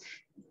 but there's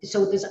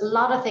a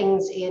lot of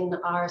things in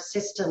our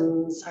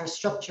systems, our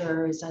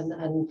structures,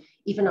 and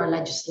even our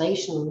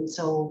legislation.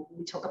 So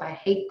we talk about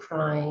hate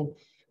crime,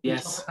 we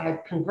talk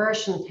about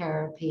conversion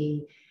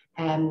therapy,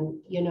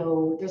 you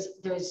know,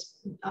 there's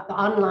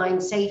online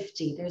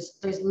safety.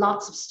 There's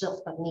lots of stuff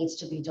that needs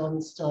to be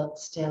done still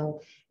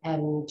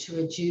to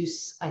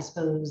reduce, I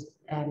suppose,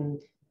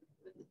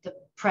 the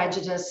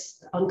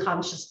prejudice,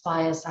 unconscious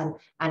bias,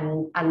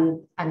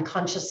 and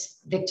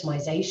conscious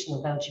victimization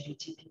of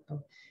LGBT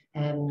people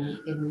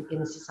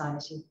in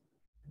society.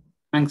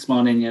 Thanks,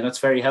 Moninne. That's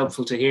very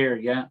helpful to hear.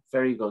 Yeah,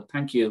 very good.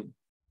 Thank you.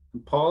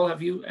 And Paul,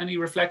 have you any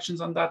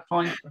reflections on that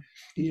point,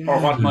 or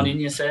what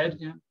Moninne said?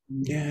 Yeah.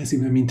 Yes, I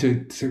mean,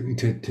 to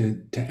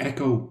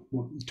echo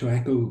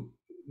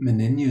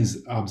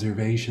Moninne's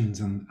observations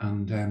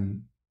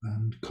and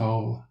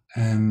call.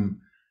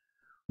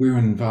 We're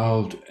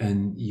involved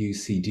in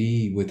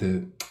UCD with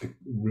a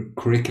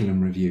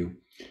curriculum review,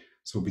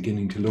 so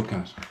beginning to look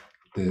at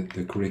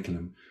the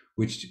curriculum,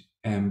 which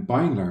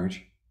by and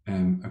large,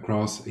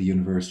 across a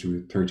university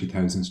with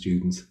 30,000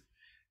 students,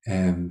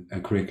 a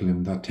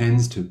curriculum that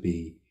tends to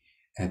be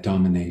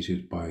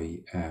dominated by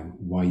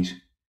white,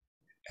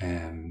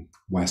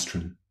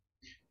 Western,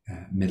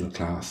 middle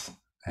class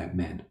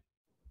men.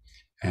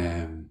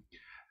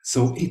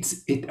 So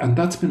and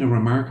that's been a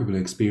remarkable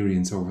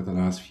experience over the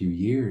last few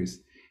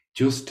years,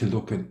 just to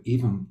look at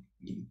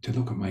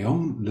my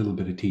own little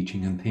bit of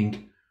teaching and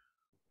think,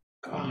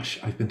 gosh,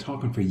 I've been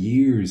talking for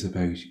years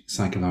about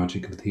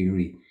psychological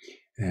theory,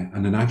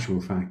 and in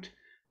actual fact,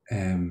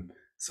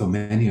 so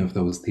many of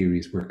those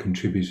theories were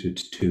contributed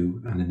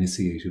to and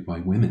initiated by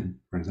women,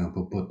 for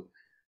example, but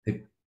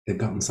they've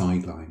gotten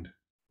sidelined.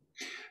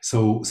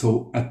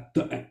 So at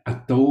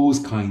those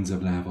kinds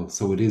of levels,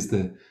 so it is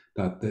the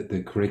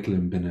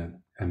curriculum been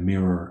a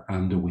mirror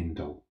and a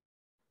window.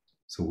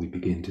 So we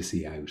begin to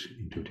see out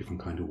into a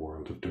different kind of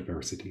world of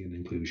diversity and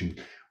inclusion.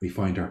 We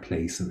find our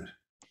place in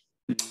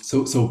it.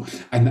 So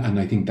and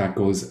I think that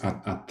goes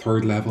at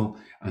third level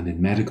and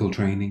in medical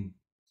training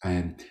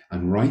and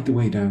right the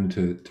way down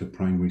to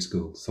primary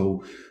school.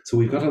 So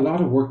we've got a lot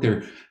of work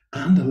there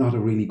and a lot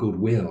of really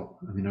goodwill.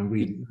 I mean,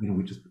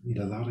 we just need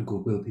a lot of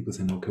goodwill. People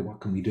saying, okay, what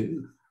can we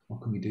do?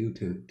 What can we do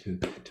to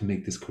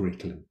make this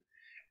curriculum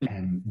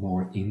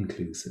more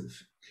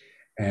inclusive?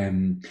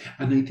 And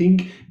I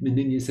think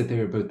Moninne said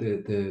there about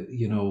the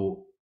you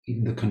know,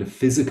 even the kind of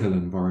physical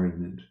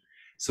environment.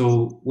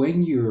 So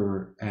when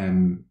you're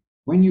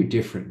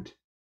different,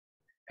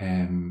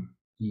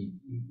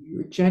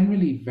 you're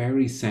generally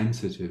very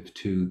sensitive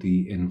to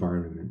the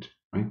environment,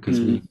 right? Because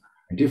we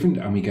are different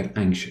and we get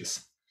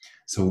anxious.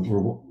 So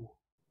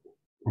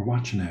we're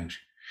watching out.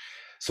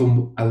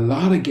 So a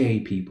lot of gay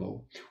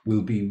people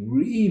will be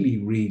really,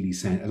 really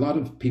a lot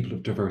of people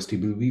of diversity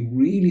will be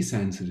really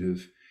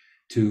sensitive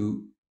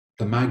to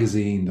the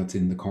magazine that's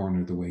in the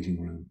corner of the waiting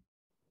room,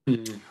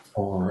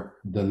 or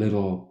the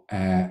little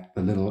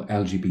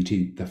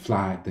LGBT, the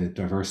flag, the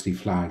diversity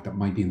flag that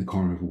might be in the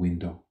corner of a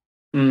window.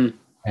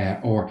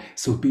 Or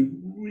so be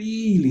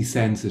really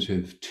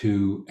sensitive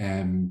to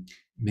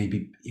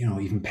maybe,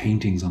 even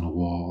paintings on a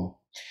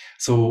wall.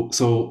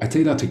 So I'd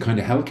say that to kind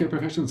of healthcare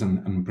professionals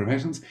and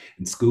professions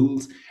in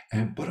schools,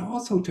 but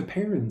also to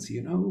parents,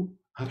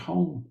 at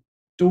home.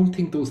 Don't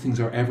think those things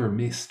are ever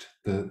missed.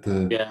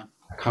 The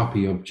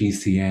copy of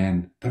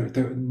GCN,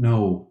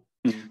 no.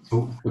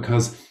 So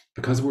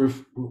because we're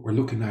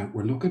looking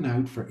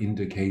out for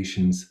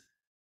indications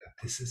that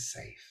this is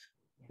safe.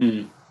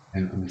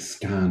 And we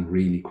scan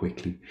really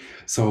quickly.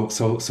 So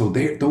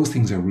those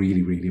things are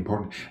really, really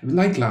important.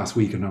 Like last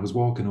week, and I was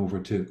walking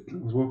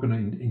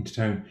into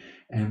town,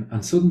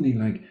 and suddenly,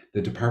 like,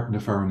 the Department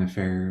of Foreign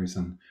Affairs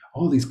and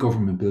all these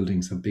government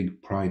buildings have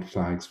big pride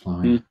flags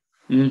flying.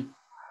 Wow.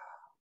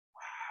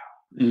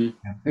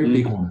 They're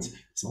big ones.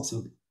 It's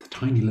also the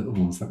tiny little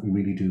ones that we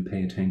really do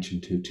pay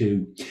attention to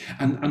too.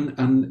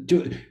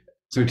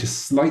 So to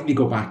slightly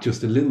go back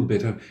just a little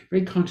bit, I'm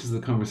very conscious of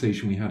the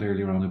conversation we had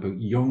earlier on about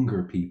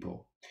younger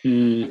people.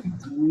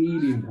 It's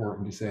really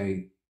important to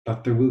say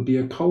that there will be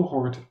a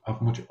cohort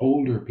of much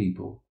older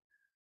people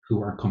who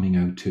are coming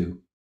out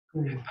too,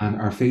 and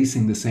are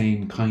facing the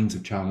same kinds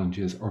of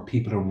challenges, or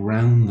people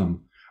around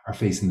them are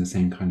facing the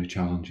same kind of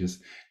challenges.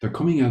 They're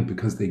coming out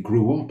because they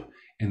grew up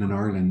in an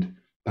Ireland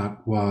that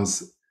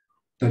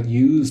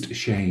used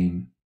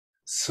shame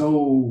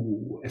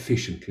so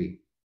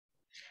efficiently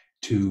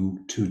to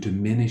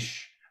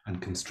diminish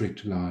and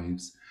constrict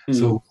lives.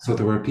 So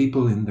there were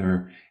people in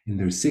their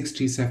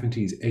 60s,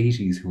 70s,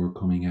 80s who were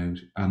coming out,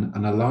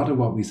 and a lot of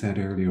what we said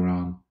earlier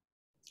on,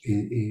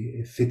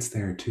 it fits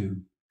there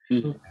too.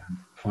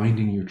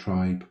 Finding your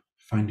tribe,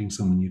 finding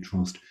someone you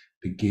trust,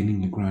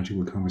 beginning a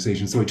gradual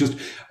conversation. So I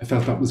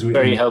felt that was really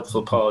very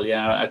helpful, Paul.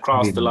 Yeah,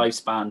 across the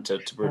lifespan to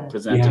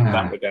present in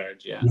that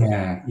regard.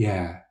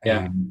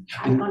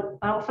 I'm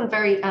often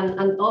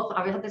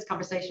I had this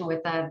conversation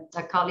with a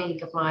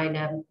colleague of mine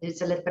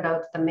who's a little bit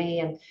older than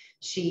me, and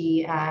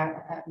she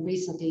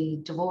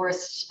recently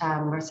divorced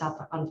herself.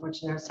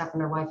 Unfortunately, herself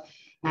and her wife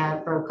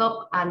broke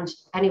up, and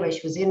anyway,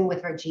 she was in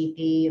with her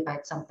GP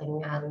about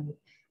something,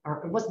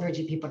 or it wasn't her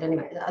GP, but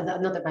anyway,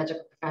 another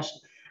medical profession.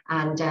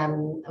 And I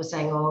was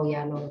saying, oh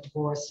yeah, no,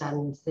 divorce.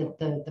 And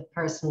the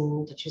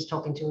person that she was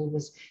talking to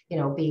was,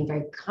 being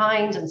very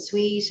kind and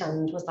sweet,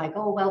 and was like,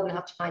 oh, well, we'll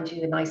have to find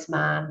you a nice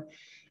man.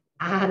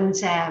 And,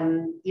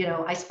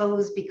 I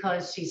suppose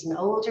because she's an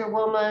older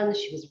woman,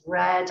 she was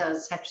read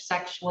as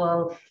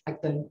heterosexual, like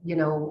and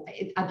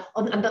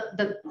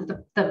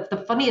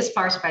the funniest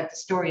part about the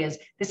story is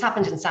this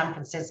happened in San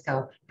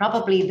Francisco,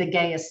 probably the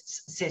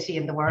gayest city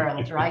in the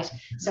world, right?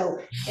 So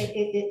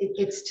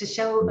it's to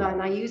show,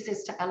 and I use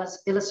this to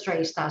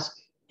illustrate that,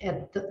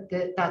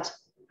 that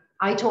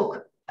I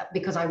talk,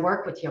 because I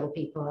work with young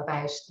people,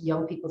 about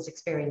young people's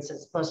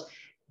experiences, but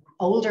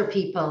older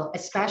people,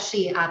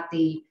 especially at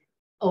the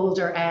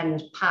older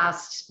end,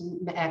 past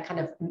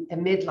kind of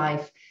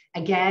midlife,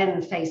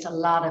 again face a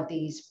lot of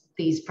these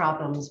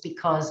problems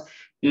because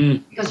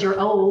you're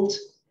old,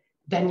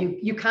 then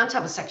you can't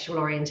have a sexual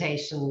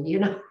orientation,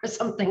 or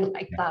something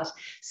like that.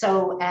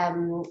 So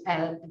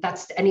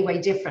that's anyway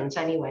different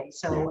anyway.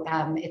 So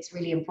it's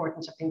really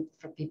important, I think,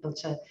 for people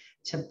to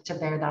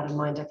bear that in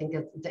mind. I think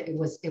it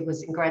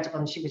was incredible,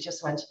 and she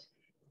just went,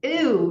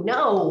 "Ew,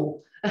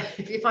 no."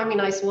 If you find me a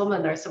nice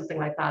woman or something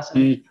like that.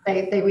 And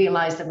they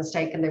realized the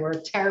mistake, and they were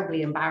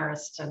terribly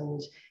embarrassed. And,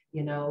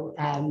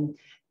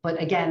 but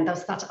again,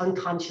 that's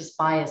unconscious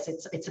bias.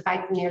 It's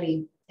about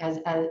nearly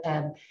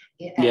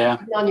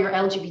on your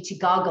LGBT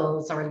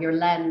goggles or your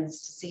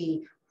lens to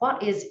see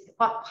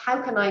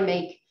how can I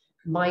make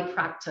my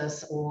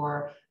practice,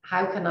 or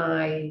how can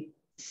I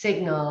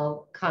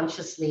signal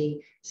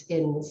consciously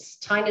in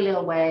tiny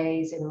little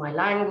ways in my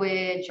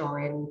language, or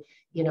in,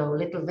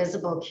 little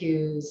visible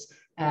cues,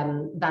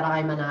 that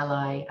I'm an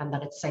ally and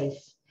that it's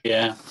safe.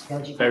 Yeah,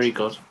 very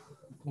good.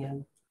 Yeah.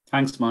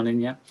 Thanks, Moninne.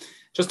 Yeah.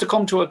 Just to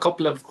come to a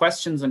couple of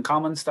questions and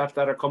comments that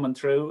are coming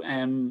through,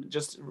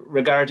 just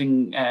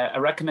regarding a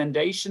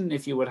recommendation,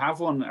 if you would have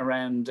one,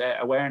 around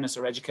awareness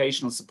or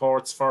educational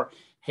supports for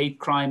hate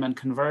crime and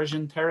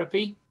conversion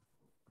therapy.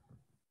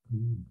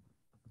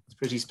 It's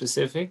pretty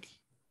specific.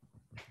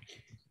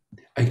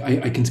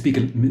 I can speak,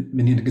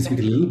 Moninne can speak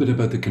a little bit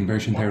about the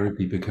conversion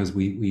therapy, because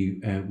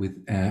we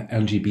with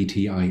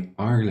LGBTI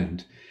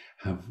Ireland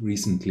have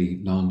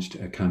recently launched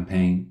a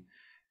campaign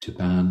to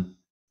ban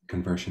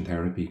conversion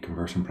therapy,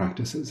 conversion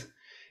practices.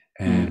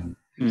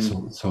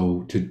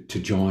 So to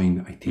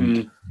join, I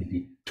think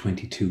maybe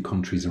 22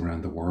 countries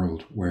around the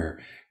world where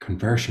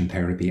conversion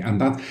therapy, and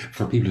that,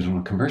 for people who don't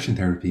know, conversion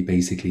therapy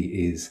basically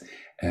is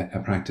a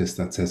practice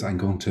that says, I'm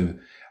going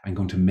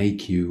to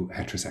make you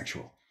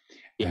heterosexual.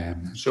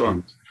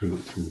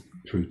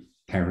 Through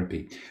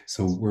therapy.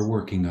 So we're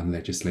working on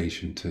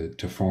legislation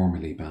to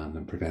formally ban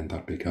and prevent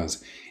that,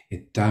 because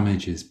it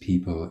damages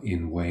people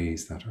in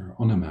ways that are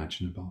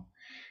unimaginable.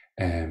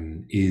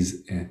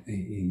 Is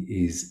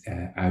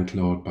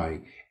outlawed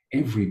by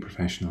every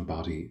professional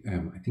body,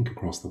 I think,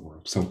 across the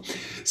world. So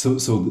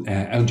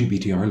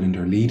LGBT Ireland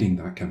are leading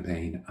that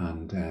campaign,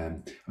 and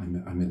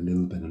I'm a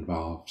little bit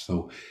involved.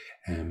 So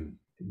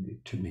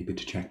maybe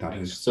to check that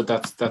out. So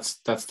that's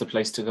the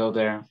place to go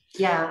there.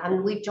 Yeah,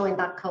 and we've joined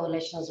that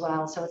coalition as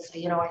well. So it's,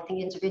 you know, I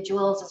think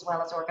individuals as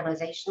well as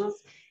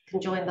organizations can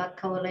join that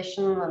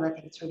coalition, and I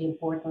think it's really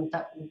important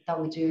that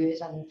we do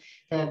it. And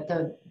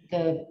the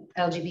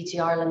LGBT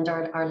Ireland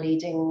are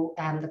leading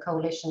the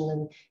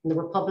coalition in the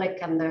Republic,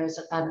 and there's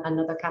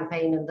another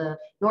campaign in the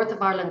north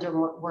of Ireland, and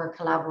we're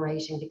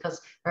collaborating, because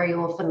very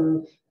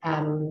often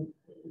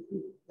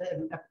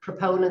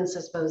proponents, I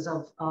suppose,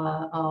 of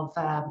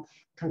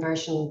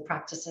conversion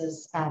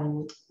practices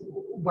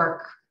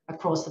work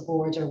across the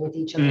border with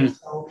each other.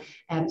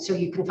 So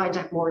you can find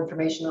out more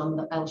information on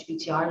the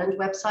LGBT Ireland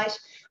website.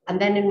 And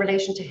then in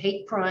relation to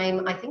hate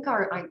crime, I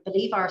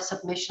believe our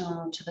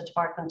submission to the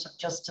Department of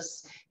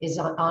Justice is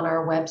on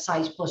our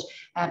website. But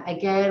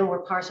again,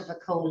 we're part of a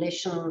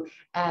coalition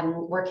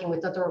working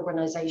with other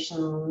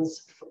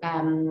organisations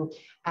who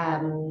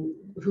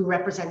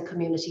represent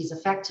communities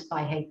affected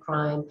by hate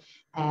crime.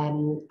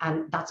 And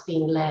that's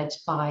being led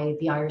by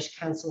the Irish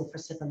Council for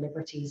Civil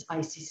Liberties,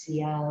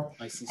 ICCL.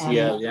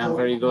 Yeah, so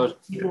very good.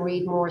 You can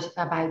read more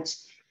about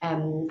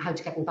how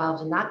to get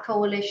involved in that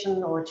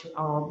coalition, or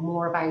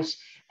more about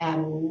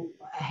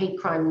hate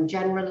crime in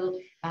general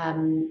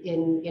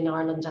in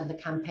Ireland, and the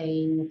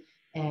campaign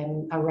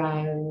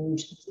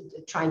around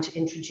trying to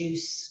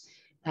introduce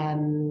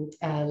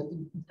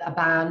a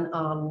ban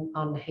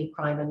on hate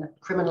crime and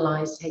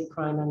criminalise hate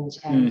crime and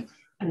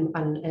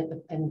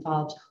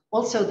involved.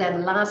 Also,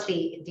 then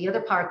lastly, the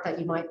other part that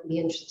you might be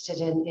interested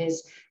in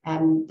is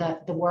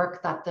the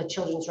work that the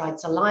Children's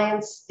Rights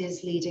Alliance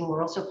is leading.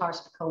 We're also part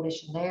of the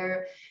coalition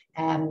there.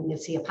 You'll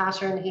see a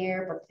pattern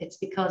here, but it's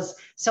because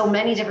so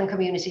many different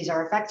communities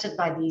are affected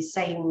by these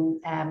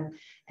same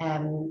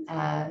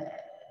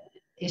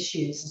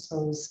issues, I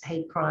suppose,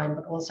 hate crime,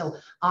 but also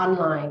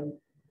online.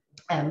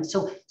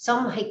 So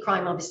some hate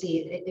crime,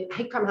 obviously,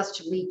 hate crime has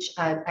to reach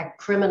a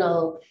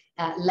criminal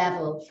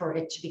level for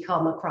it to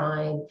become a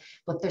crime,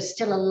 but there's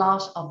still a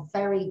lot of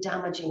very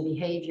damaging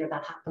behavior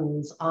that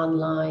happens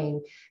online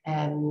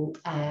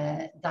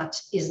that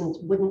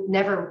wouldn't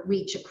never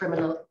reach a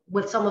criminal.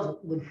 Well, some of it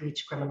would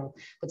reach criminal,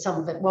 but some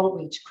of it won't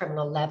reach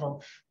criminal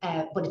level,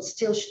 but it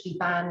still should be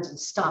banned and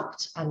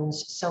stopped. And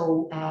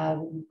so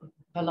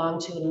belong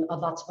to, and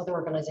lots of other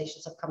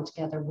organizations have come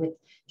together with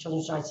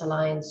Children's Rights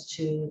Alliance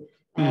to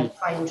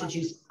try and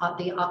introduce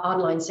the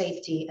online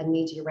safety and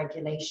media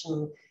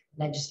regulation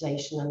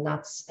legislation, and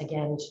that's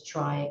again to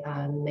try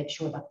and make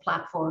sure that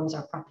platforms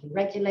are properly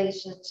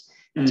regulated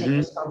and take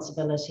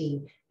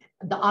responsibility.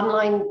 The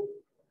online,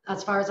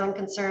 as far as I'm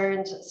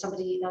concerned,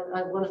 somebody,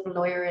 a wonderful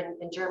lawyer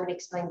in Germany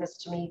explained this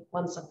to me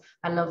once, and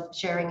I love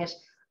sharing it.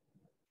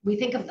 We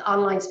think of the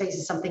online space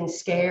as something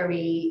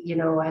scary, you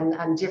know,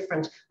 and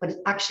different, but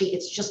actually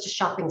it's just a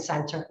shopping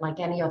center like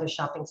any other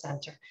shopping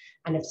center.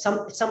 And if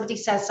somebody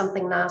says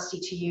something nasty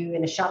to you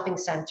in a shopping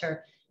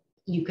center,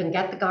 you can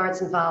get the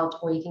guards involved,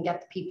 or you can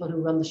get the people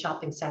who run the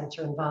shopping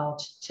center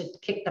involved to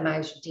kick them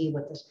out or deal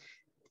with it.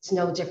 It's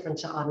no different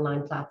to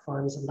online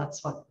platforms, and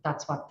that's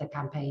what the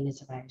campaign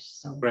is about.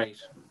 So great.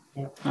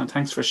 Yeah.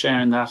 Thanks for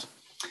sharing that.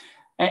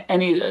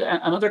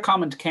 Another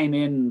comment came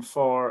in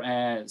for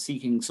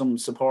seeking some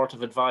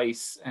supportive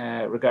advice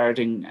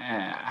regarding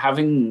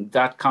having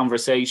that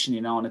conversation,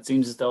 you know, and it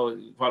seems as though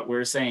what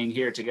we're saying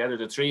here together,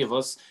 the three of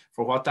us,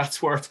 for what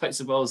that's worth, I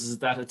suppose, is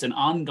that it's an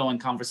ongoing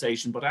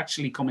conversation, but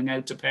actually coming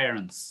out to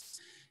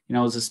parents, you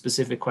know, is a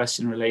specific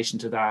question in relation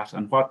to that,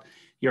 and what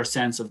your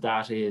sense of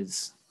that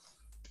is.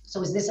 So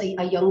is this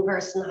a young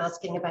person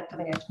asking about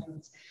coming out to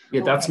parents?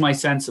 Yeah, that's my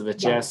sense of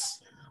it, yes.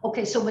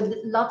 Okay, so with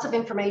lots of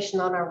information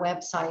on our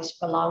website,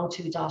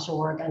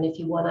 belongto.org, and if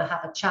you want to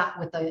have a chat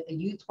with a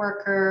youth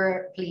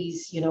worker,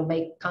 please, you know,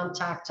 make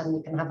contact, and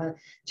we can have a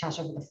chat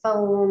over the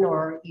phone,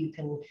 or you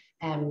can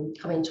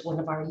come into one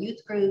of our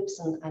youth groups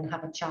and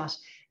have a chat.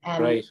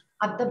 Right.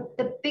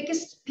 The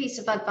biggest piece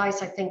of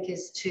advice, I think,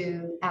 is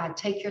to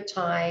take your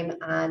time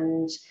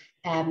and,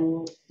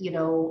 you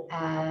know,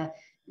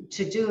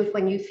 to do it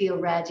when you feel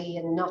ready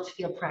and not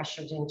feel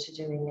pressured into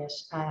doing it.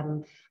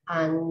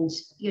 And,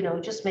 you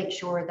know, just make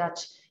sure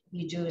that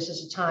you do it at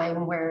a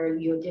time where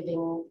you're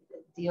giving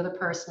the other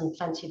person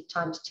plenty of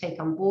time to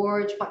take on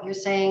board what you're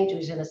saying, do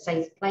it in a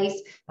safe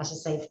place, at a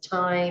safe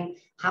time,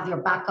 have your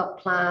backup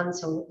plan.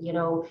 So, you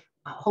know,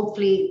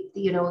 hopefully,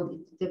 you know,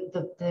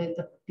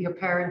 your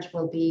parent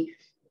will be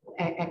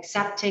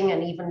accepting,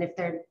 and even if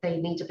they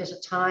need a bit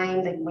of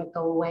time, they might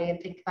go away and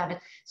think about it.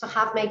 So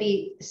have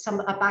maybe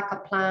a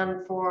backup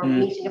plan for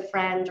meeting a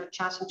friend or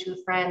chatting to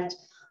a friend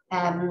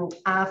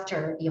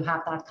after you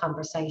have that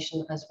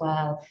conversation as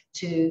well,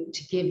 to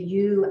give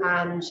you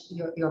and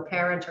your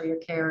parent or your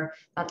carer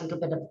that little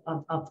bit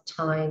of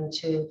time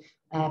to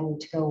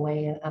go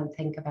away and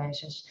think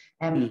about it.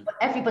 But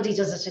everybody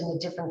does it in a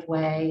different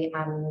way,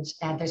 and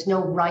there's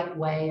no right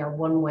way or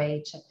one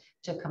way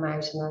to come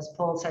out. And as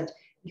Paul said,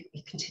 you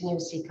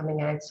continuously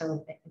coming out.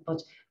 So,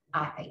 but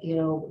you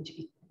know,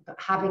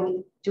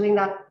 doing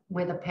that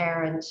with a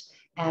parent,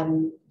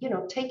 you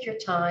know, take your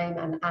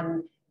time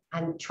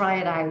and try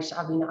it out.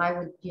 I mean, I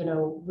would, you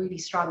know, really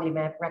strongly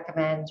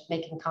recommend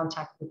making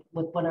contact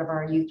with one of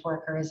our youth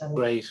workers and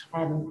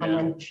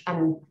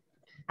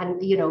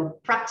you know,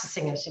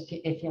 practicing it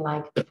if you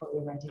like before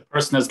you're ready. The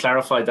person has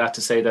clarified that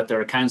to say that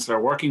they're a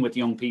counsellor working with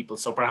young people,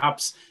 so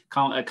perhaps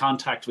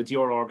contact with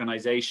your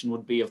organisation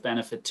would be of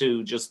benefit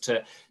too, just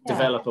to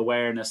develop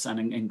awareness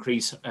and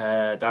increase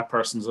that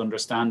person's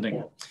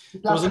understanding.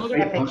 Yeah. Lots of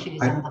FAQs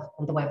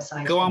on the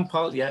website. Go on,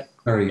 Paul. Yeah.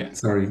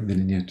 Sorry,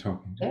 Moninne,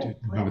 talking.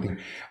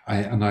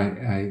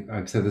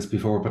 I've said this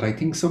before, but I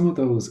think some of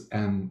those,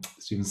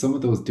 Stephen, some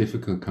of those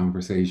difficult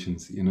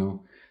conversations, you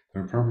know,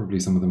 they're probably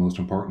some of the most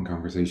important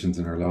conversations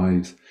in our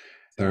lives.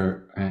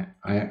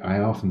 I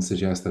often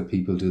suggest that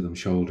people do them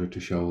shoulder to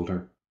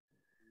shoulder.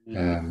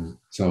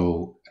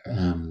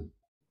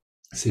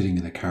 Sitting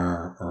in a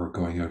car or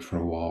going out for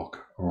a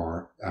walk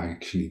or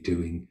actually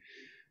being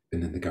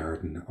in the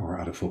garden or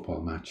at a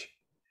football match.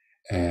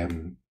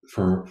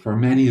 For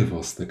many of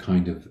us, the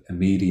kind of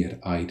immediate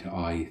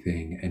eye-to-eye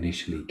thing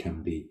initially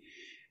can be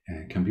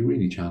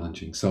really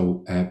challenging.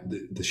 So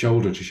the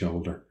shoulder to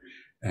shoulder,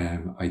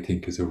 I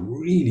think, is a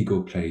really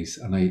good place.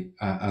 And I,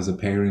 as a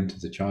parent,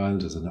 as a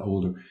child, as an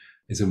older,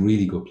 is a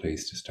really good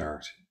place to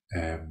start.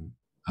 And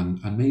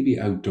maybe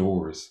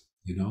outdoors,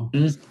 you know.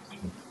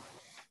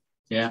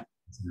 Yeah.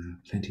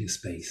 Plenty of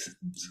space.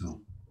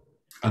 So,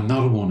 and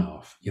not a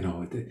one-off, you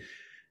know.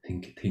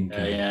 Think.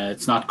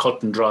 It's not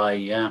cut and dry.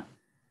 Yeah.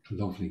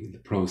 Lovely, the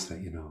process,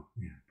 you know.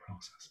 Yeah,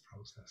 process.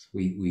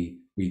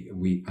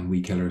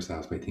 We kill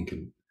ourselves by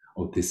thinking,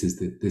 oh, this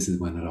is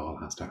when it all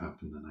has to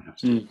happen, and I have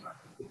to do that.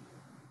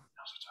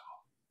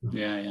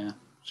 Yeah,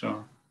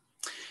 sure.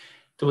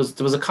 There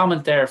was a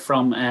comment there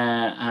from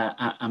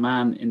a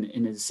man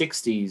in his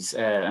 60s,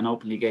 an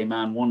openly gay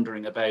man,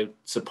 wondering about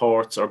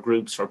supports or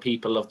groups for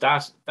people of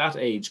that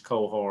age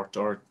cohort,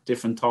 or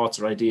different thoughts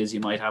or ideas you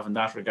might have in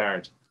that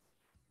regard.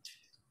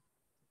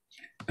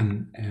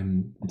 And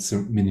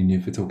so, Moninne,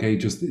 if it's okay,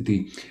 just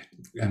the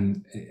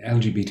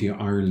LGBT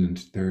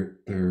Ireland, there's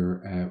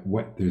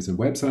a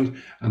website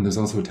and there's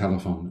also a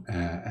telephone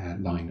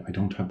line. I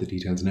don't have the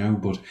details now,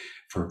 but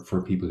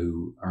for people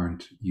who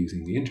aren't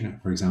using the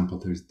internet, for example,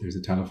 there's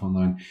a telephone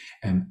line,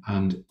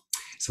 and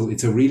so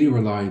it's a really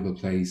reliable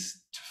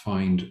place to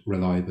find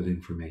reliable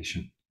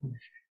information.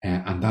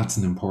 And that's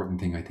an important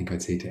thing I think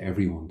I'd say to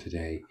everyone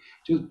today.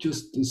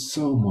 Just there's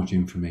so much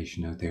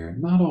information out there.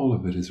 Not all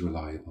of it is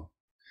reliable.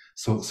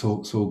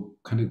 So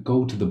kind of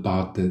go to the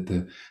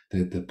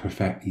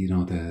perfect, you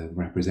know, the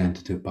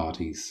representative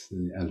bodies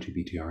the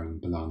LGBT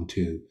Ireland belong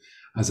to,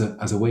 as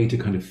a way to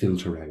kind of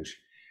filter out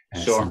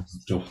some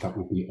stuff that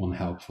would be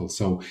unhelpful.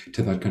 So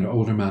to that kind of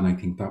older man, I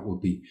think that would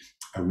be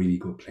a really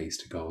good place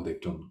to go. They've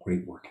done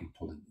great work in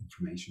pulling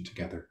information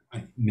together.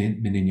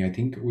 Moninne, I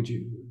think, would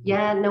you?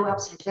 Yeah, no,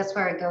 absolutely. That's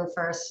where I go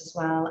first as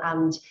well.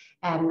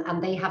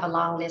 And they have a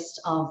long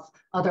list of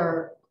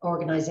other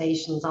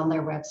organizations on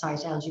their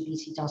website,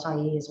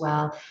 lgbt.ie, as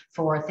well,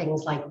 for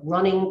things like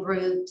running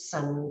groups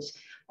and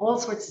all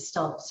sorts of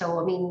stuff. So,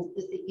 I mean,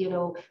 you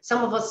know,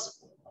 some of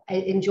us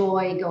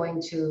enjoy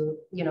going to,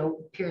 you know,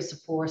 peer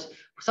support.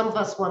 Some of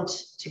us want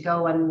to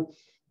go and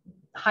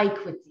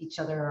hike with each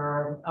other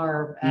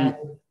or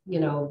you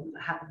know,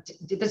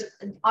 there's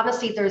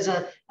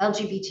a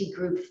LGBT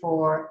group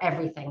for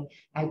everything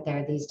out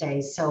there these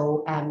days.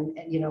 So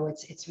you know,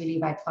 it's really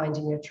about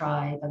finding your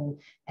tribe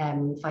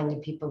and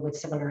finding people with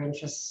similar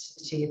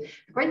interests to you.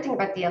 The great thing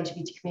about the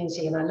LGBT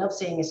community, and I love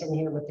seeing it in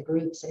here with the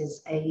groups,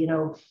 is you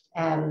know,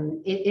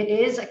 it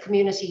is a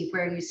community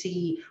where you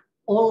see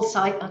all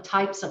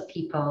types of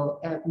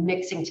people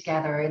mixing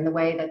together in the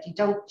way that you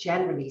don't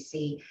generally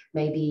see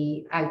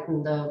maybe out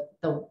in the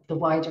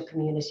wider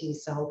community.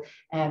 So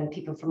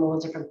people from all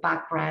different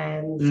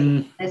backgrounds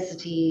and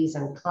ethnicities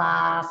and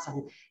class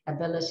and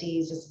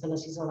abilities,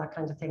 disabilities, all that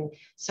kind of thing.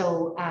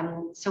 So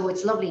so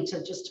it's lovely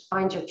to just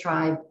find your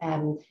tribe,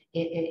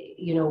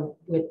 you know,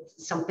 with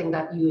something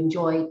that you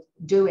enjoy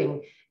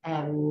doing.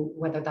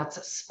 Whether that's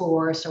a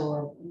sport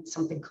or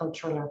something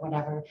cultural or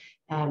whatever,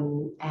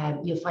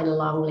 you'll find a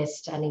long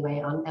list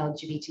anyway on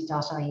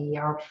lgbt.ie,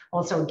 or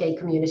also Gay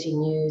Community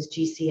News,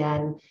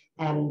 GCN,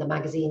 the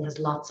magazine has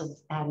lots of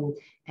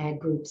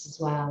groups as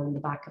well in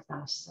the back of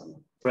that. So.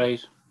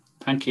 Great,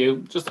 thank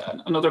you. Just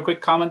another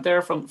quick comment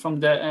there from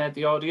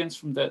the audience,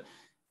 from the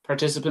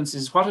participants,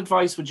 is what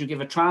advice would you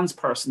give a trans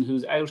person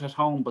who's out at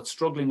home but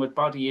struggling with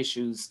body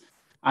issues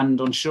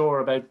and unsure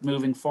about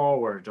moving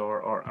forward,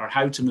 or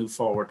how to move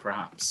forward,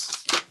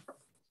 perhaps?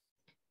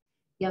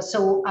 Yeah,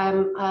 so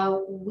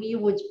we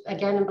would,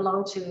 again,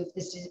 belong to, if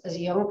this is as a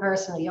younger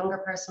person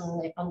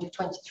under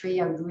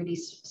 23, I would really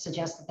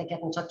suggest that they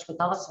get in touch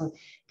with us and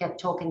get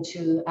talking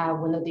to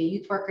one of the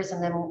youth workers.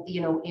 And then,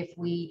 you know, if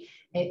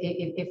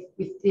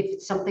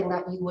it's something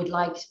that you would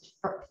like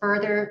to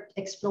further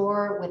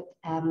explore with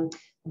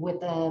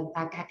with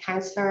a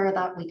counsellor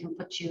that we can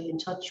put you in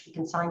touch. We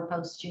can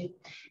signpost you.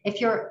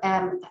 If you're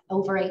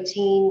over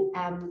 18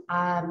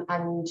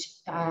 and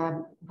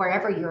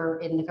wherever you're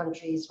in the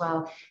country as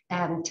well,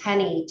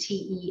 TENI,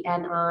 TENI,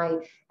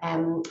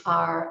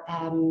 are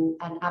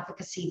an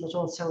advocacy, but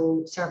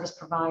also service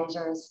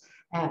providers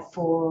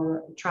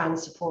for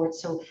trans support.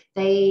 So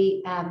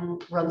they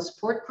run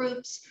support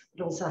groups,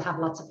 but also have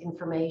lots of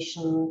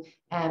information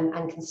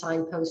and can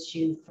signpost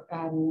you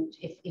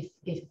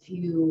if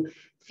you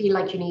feel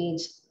like you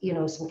need, you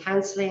know, some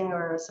counselling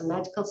or some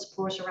medical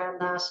support around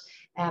that.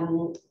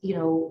 You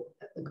know,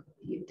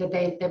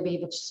 they'll be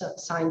able to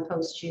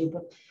signpost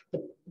you.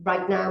 But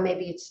right now,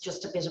 maybe it's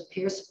just a bit of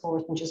peer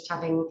support and just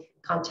having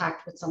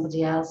contact with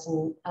somebody else,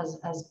 and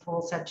as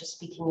Paul said, just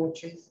speaking your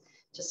truth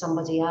to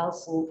somebody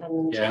else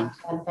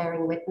and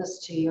bearing witness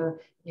to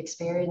your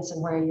experience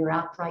and where you're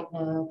at right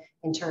now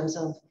in terms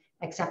of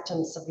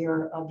acceptance of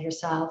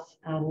yourself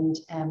and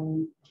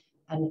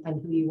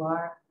who you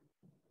are.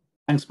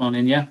 Thanks,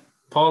 Moninne. Yeah,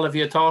 Paul, have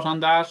you a thought on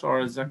that, or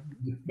is there?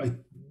 I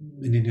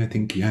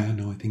think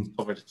I think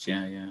covered it.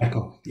 Yeah.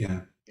 Echo.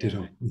 Yeah.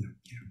 Ditto. Yeah.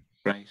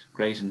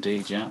 Great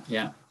indeed.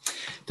 Yeah.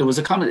 There was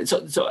a comment.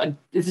 So it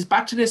is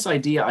back to this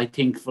idea, I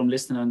think, from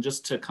listening, and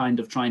just to kind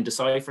of try and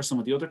decipher some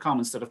of the other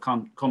comments that have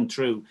come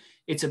through.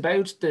 It's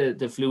about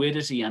the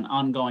fluidity and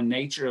ongoing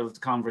nature of the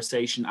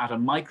conversation at a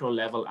micro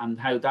level and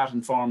how that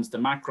informs the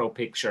macro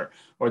picture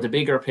or the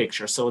bigger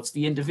picture. So it's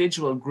the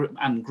individual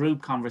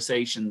group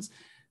conversations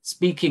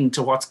speaking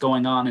to what's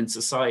going on in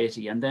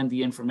society, and then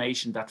the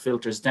information that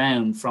filters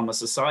down from a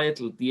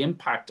societal, the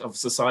impact of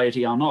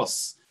society on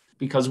us,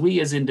 because we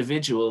as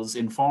individuals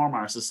inform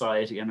our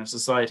society and our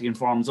society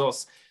informs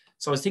us.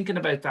 So I was thinking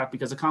about that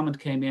because a comment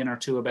came in or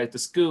two about the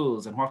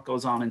schools and what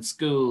goes on in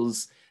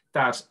schools,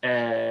 that,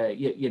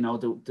 you know,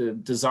 the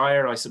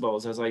desire, I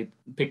suppose, as I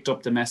picked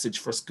up the message,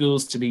 for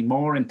schools to be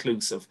more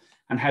inclusive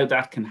and how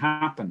that can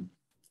happen.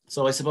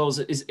 So I suppose,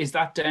 is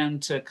that down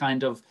to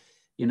kind of,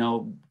 you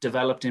know,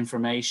 developed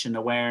information,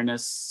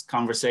 awareness,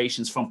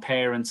 conversations from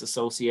parents,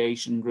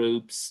 association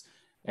groups,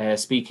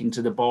 speaking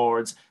to the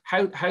boards?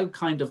 How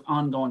kind of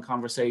ongoing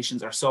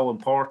conversations are so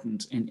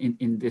important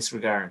in this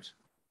regard?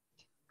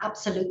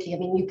 Absolutely. I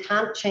mean, you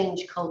can't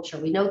change culture.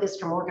 We know this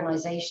from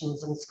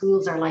organizations, and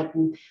schools are like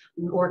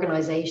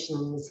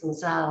organizations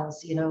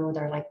themselves, you know,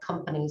 they're like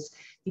companies.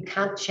 You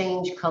can't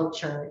change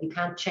culture. You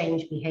can't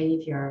change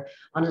behavior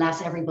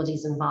unless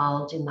everybody's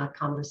involved in that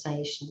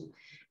conversation.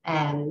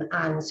 And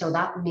so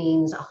that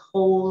means a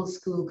whole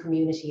school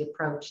community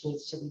approach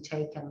needs to be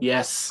taken.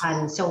 Yes.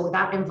 And so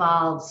that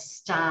involves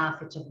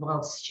staff, it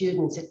involves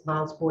students, it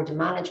involves board of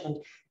management,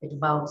 it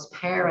involves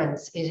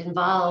parents, it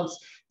involves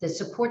the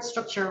support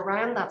structure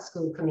around that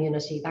school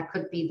community. That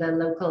could be the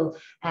local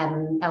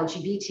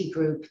LGBT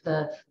group,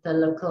 the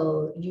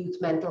local youth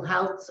mental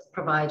health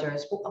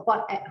providers,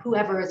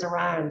 whoever is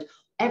around.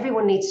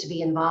 Everyone needs to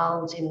be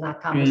involved in that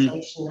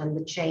conversation and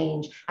the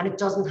change, and it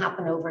doesn't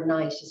happen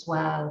overnight as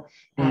well.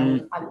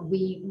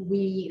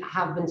 We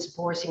have been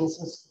supporting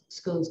some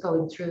schools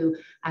going through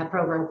a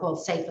program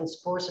called Safe and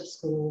Supportive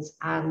Schools,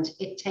 and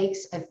it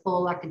takes a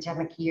full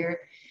academic year,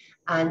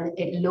 and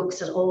it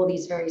looks at all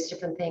these various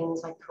different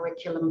things like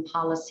curriculum,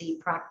 policy,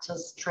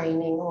 practice,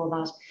 training, all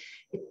that.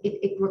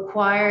 It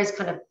requires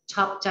kind of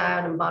top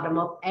down and bottom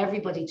up,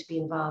 everybody to be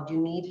involved. You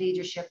need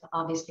leadership,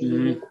 obviously,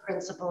 you need the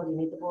principal, you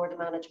need the board of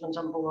management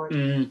on board,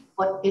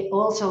 but it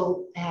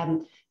also,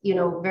 you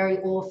know, very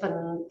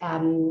often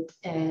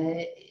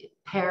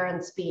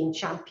parents being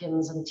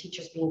champions and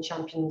teachers being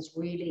champions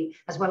really,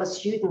 as well as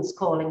students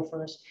calling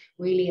for it,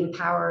 really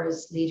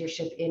empowers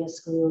leadership in a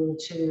school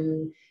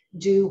to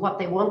do what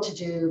they want to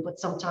do, but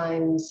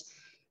sometimes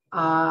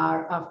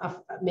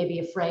are maybe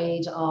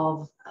afraid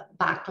of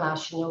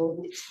backlash. You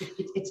know,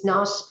 it's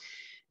not,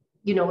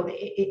 you know,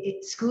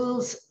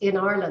 schools in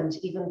Ireland,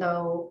 even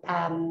though,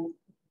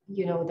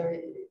 you know, there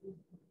are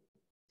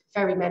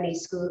very many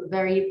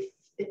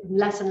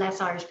less and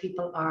less Irish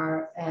people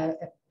are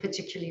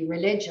particularly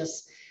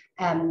religious.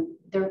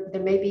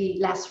 There may be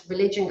less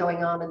religion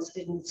going on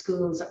in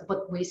schools,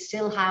 but we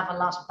still have a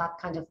lot of that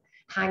kind of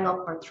hang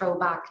up or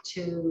throwback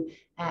to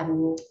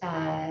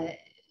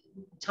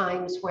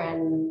times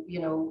when, you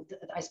know,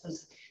 I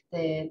suppose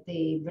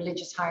the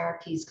religious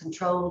hierarchies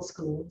control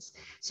schools.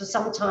 So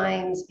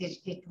sometimes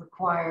it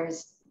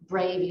requires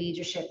brave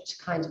leadership to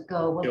kind of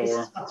go, well, this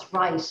is what's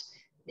right,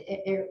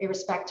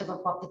 irrespective of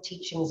what the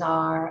teachings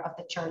are of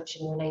the church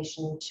in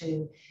relation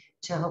to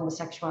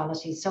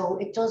homosexuality. So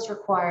it does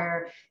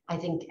require, I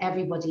think,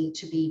 everybody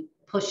to be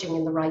pushing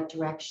in the right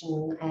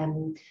direction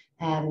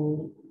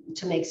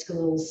to make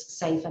schools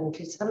safe and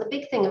inclusive. And the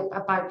big thing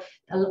about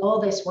all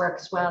this work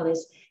as well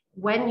is,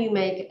 when you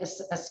make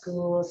a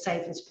school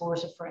safe and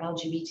supportive for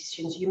LGBT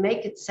students, you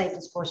make it safe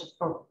and supportive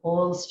for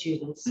all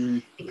students,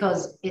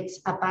 because it's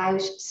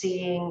about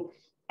seeing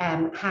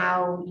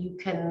how you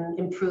can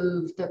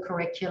improve the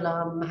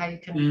curriculum, how you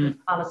can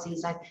improve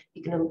policies, how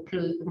you can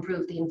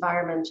improve the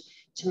environment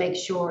to make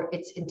sure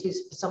it's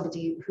inclusive for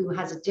somebody who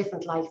has a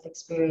different life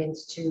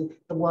experience to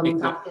the one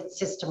that the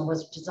system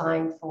was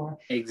designed for.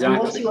 Exactly.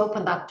 And once you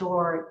open that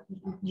door,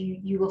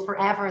 you will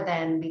forever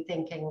then be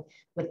thinking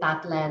with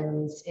that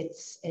lens.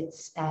 It's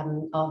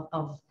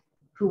of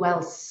who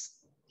else,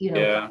 you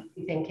know,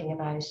 be thinking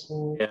about.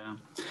 And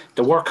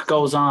the work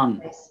goes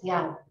on.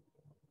 Yeah.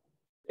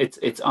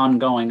 It's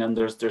ongoing, and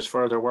there's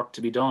further work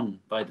to be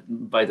done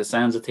by the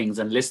sounds of things,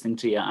 and listening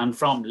to you, and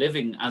from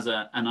living as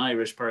an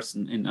Irish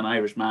person, an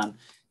Irish man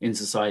in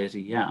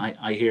society. Yeah,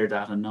 I hear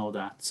that and know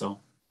that. So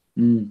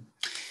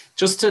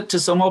just to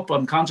sum up,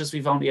 I'm conscious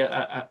we've only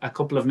a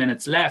couple of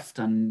minutes left,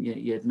 and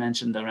you had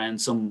mentioned around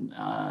some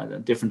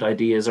different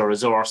ideas or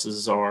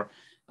resources, or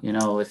you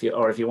know, if you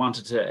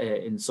wanted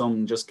to in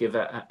some just give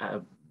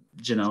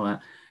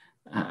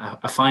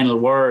a final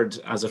word,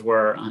 as it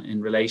were,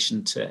 in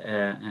relation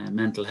to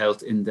mental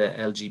health in the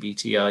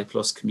LGBTI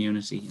plus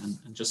community,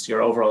 and just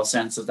your overall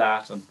sense of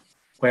that, and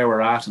where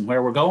we're at and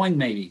where we're going,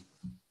 maybe.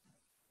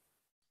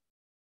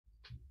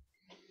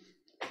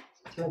 Do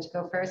you want to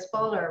go first,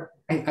 Paul? Or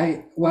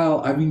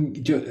Well, I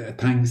mean,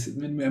 thanks.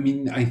 I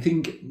mean, I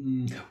think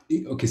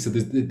okay. So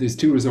there's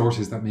two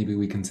resources that maybe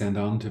we can send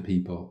on to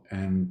people.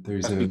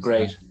 There's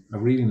great. A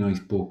really nice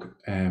book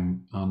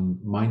on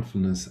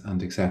mindfulness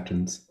and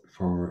acceptance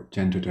for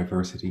gender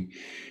diversity,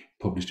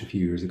 published a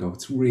few years ago.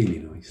 It's really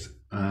nice,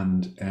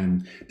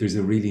 and there's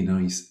a really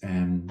nice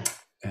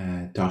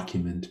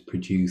document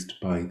produced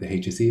by the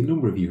HSE a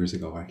number of years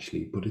ago,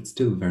 actually, but it's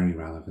still very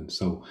relevant.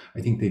 So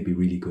I think they'd be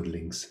really good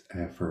links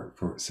for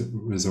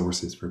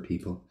resources for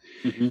people.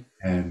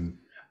 And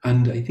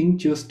I think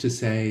just to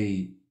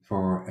say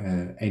for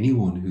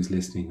anyone who's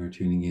listening or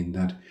tuning in,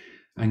 that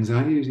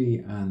anxiety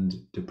and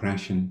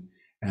depression,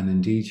 and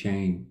indeed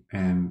shame,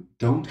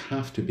 don't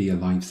have to be a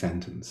life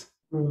sentence.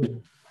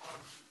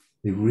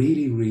 They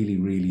really, really,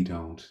 really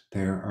don't.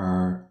 There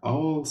are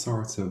all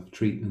sorts of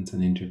treatments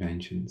and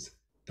interventions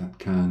that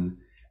can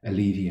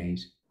alleviate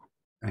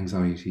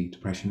anxiety,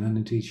 depression, and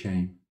indeed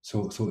shame.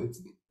 So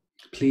it's,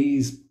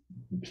 please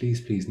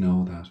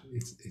know that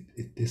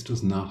this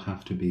does not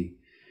have to be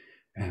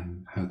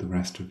how the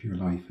rest of your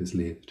life is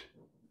lived.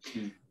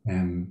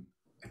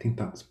 I think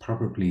that's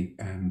probably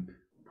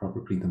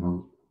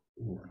the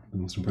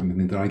most important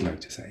thing that I'd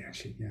like to say,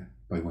 actually,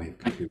 by way of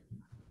conclusion.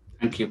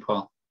 Thank you,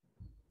 Paul.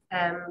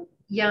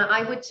 Yeah,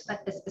 I would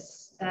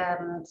suggest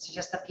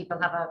that people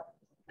have a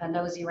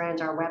nosy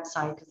around our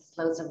website, because there's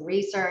loads of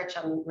research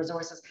and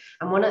resources.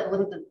 And one of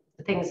the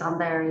things on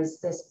there is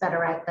this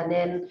Better Out Than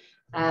In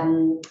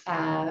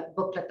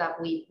booklet that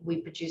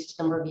we produced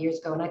a number of years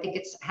ago. And I think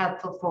it's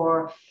helpful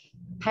for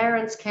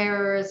parents,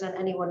 carers, and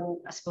anyone,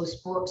 I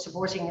suppose,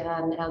 supporting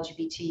an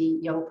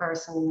LGBT young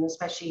person,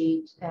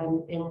 especially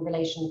in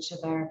relation to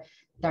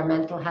their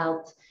mental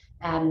health.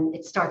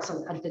 It starts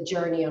on the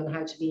journey on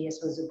how to be, I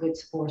suppose, a good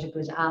support, a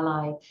good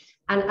ally.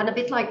 And a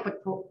bit like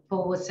what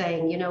Paul was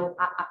saying, you know,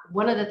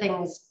 one of the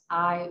things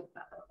I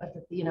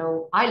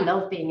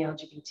love being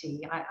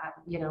LGBT.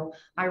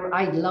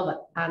 I love it.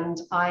 And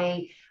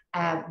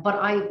but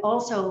I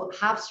also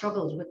have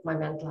struggled with my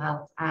mental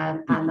health,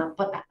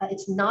 but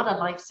it's not a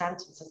life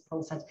sentence, as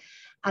Paul said.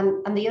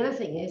 And the other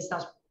thing is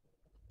that,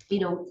 you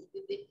know,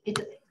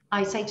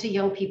 I say to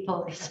young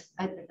people, it's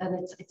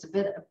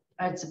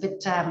a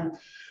bit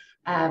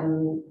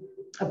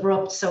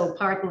abrupt, so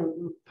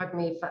pardon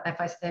me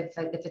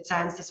if it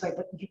sounds this way,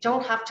 but you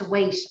don't have to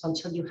wait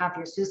until you have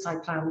your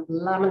suicide plan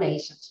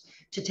laminated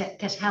to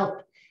get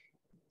help.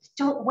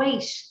 Don't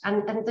wait.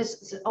 And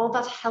there's all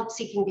that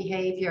help-seeking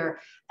behavior.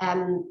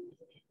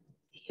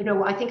 You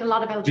know, I think a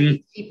lot of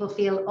LGBT people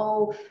feel,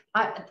 oh,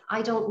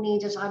 I don't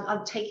need it.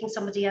 I'm taking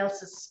somebody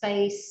else's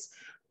space,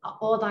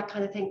 all that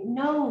kind of thing.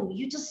 No,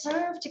 you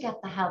deserve to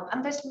get the help.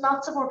 And there's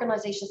lots of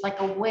organizations like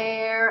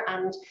Aware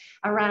and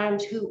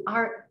around who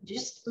are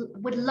just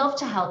would love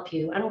to help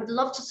you and would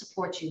love to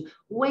support you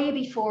way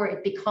before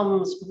it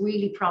becomes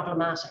really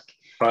problematic.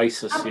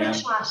 Crisis, have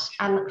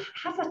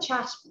a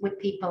chat with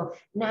people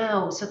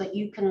now, so that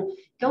you can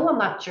go on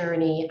that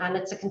journey. And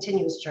it's a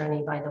continuous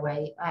journey, by the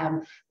way,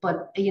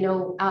 but you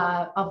know,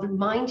 of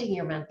minding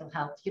your mental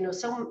health. You know,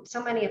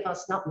 so many of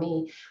us, not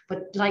me,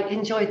 but like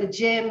enjoy the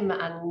gym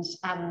and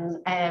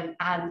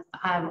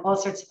all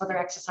sorts of other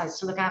exercise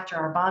to look after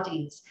our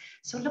bodies.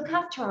 So we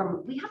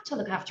have to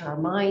look after our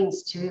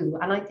minds too.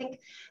 And I think,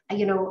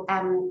 you know,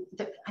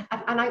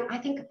 I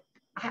think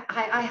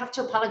I have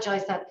to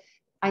apologize that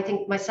I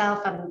think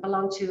myself and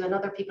belong to, and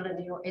other people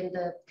in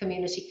the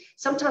community,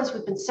 sometimes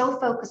we've been so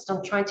focused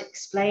on trying to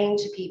explain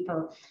to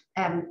people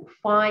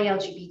why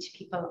LGBT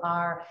people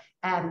are,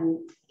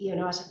 you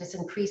know, at this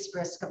increased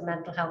risk of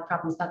mental health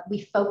problems, that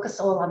we focus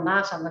all on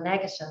that, on the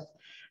negative.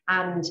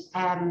 And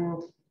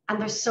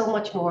there's so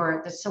much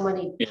more. There's so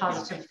many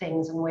positive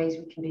things and ways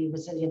we can be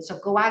resilient. So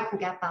go out and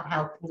get that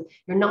help.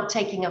 You're not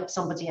taking up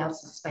somebody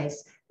else's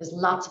space. There's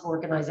lots of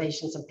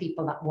organizations and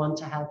people that want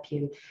to help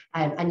you,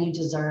 and you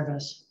deserve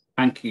it.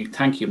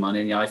 Thank you,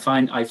 Moninne.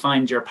 I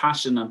find your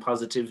passion and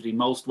positivity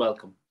most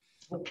welcome.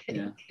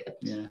 Okay.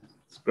 Yeah,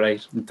 it's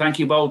great. And thank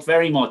you both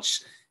very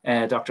much,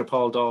 Dr.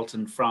 Paul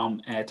Dalton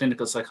from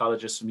clinical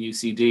psychologist from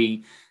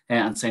UCD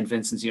and St.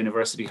 Vincent's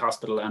University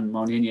Hospital, and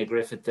Moninne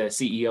Griffith, the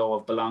CEO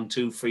of Belong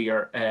To, for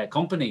your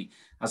company.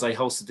 As I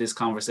hosted this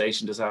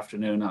conversation this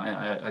afternoon,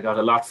 I got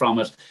a lot from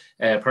it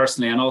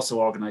personally and also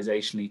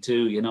organizationally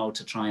too, you know,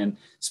 to try and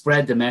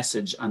spread the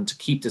message and to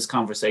keep this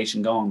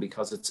conversation going,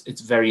 because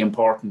it's very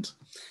important.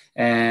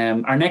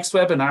 Our next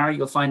webinar,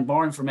 you'll find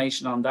more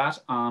information on that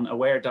on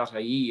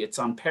aware.ie. It's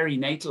on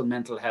perinatal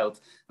mental health,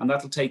 and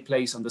that'll take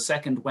place on the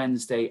second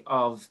Wednesday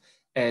of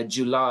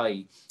July.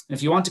 And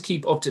if you want to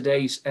keep up to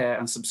date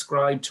and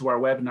subscribe to our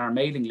webinar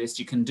mailing list,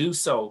 you can do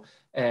so.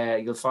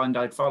 You'll find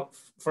out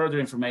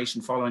further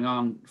information following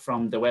on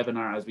from the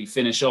webinar as we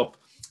finish up.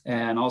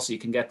 And also you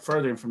can get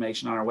further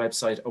information on our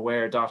website,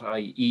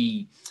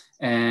 aware.ie.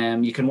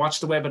 You can watch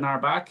the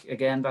webinar back.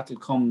 Again, that'll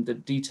come, the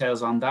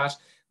details on that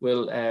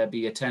will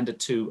be attended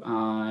to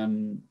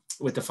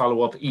with the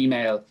follow-up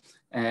email.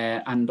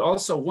 And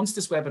also, once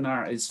this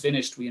webinar is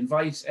finished, we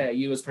invite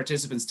you as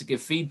participants to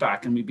give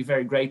feedback, and we'd be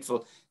very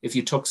grateful if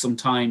you took some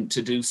time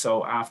to do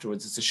so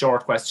afterwards. It's a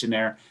short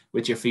questionnaire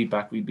with your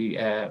feedback. We'd be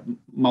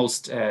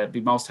most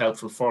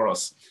helpful for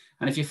us.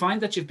 And if you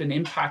find that you've been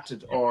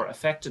impacted or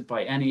affected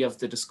by any of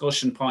the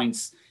discussion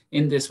points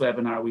in this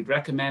webinar, we'd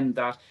recommend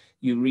that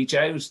you reach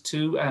out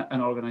to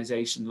an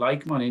organisation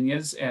like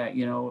Moninne's,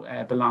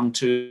 Belong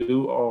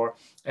To, or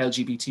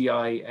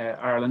LGBTI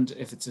Ireland,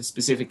 if it's a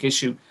specific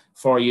issue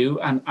for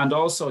you. And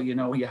also, you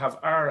know, you have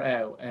our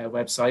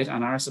website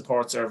and our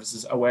support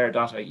services,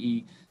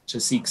 aware.ie, to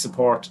seek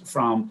support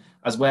from,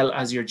 as well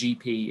as your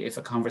GP, if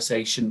a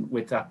conversation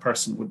with that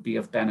person would be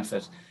of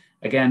benefit.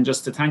 Again,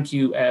 just to thank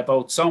you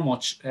both so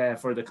much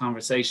for the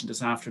conversation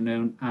this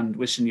afternoon, and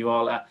wishing you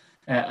all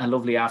a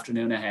lovely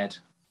afternoon ahead.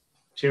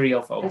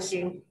 Cheerio, folks.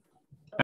 Thank you.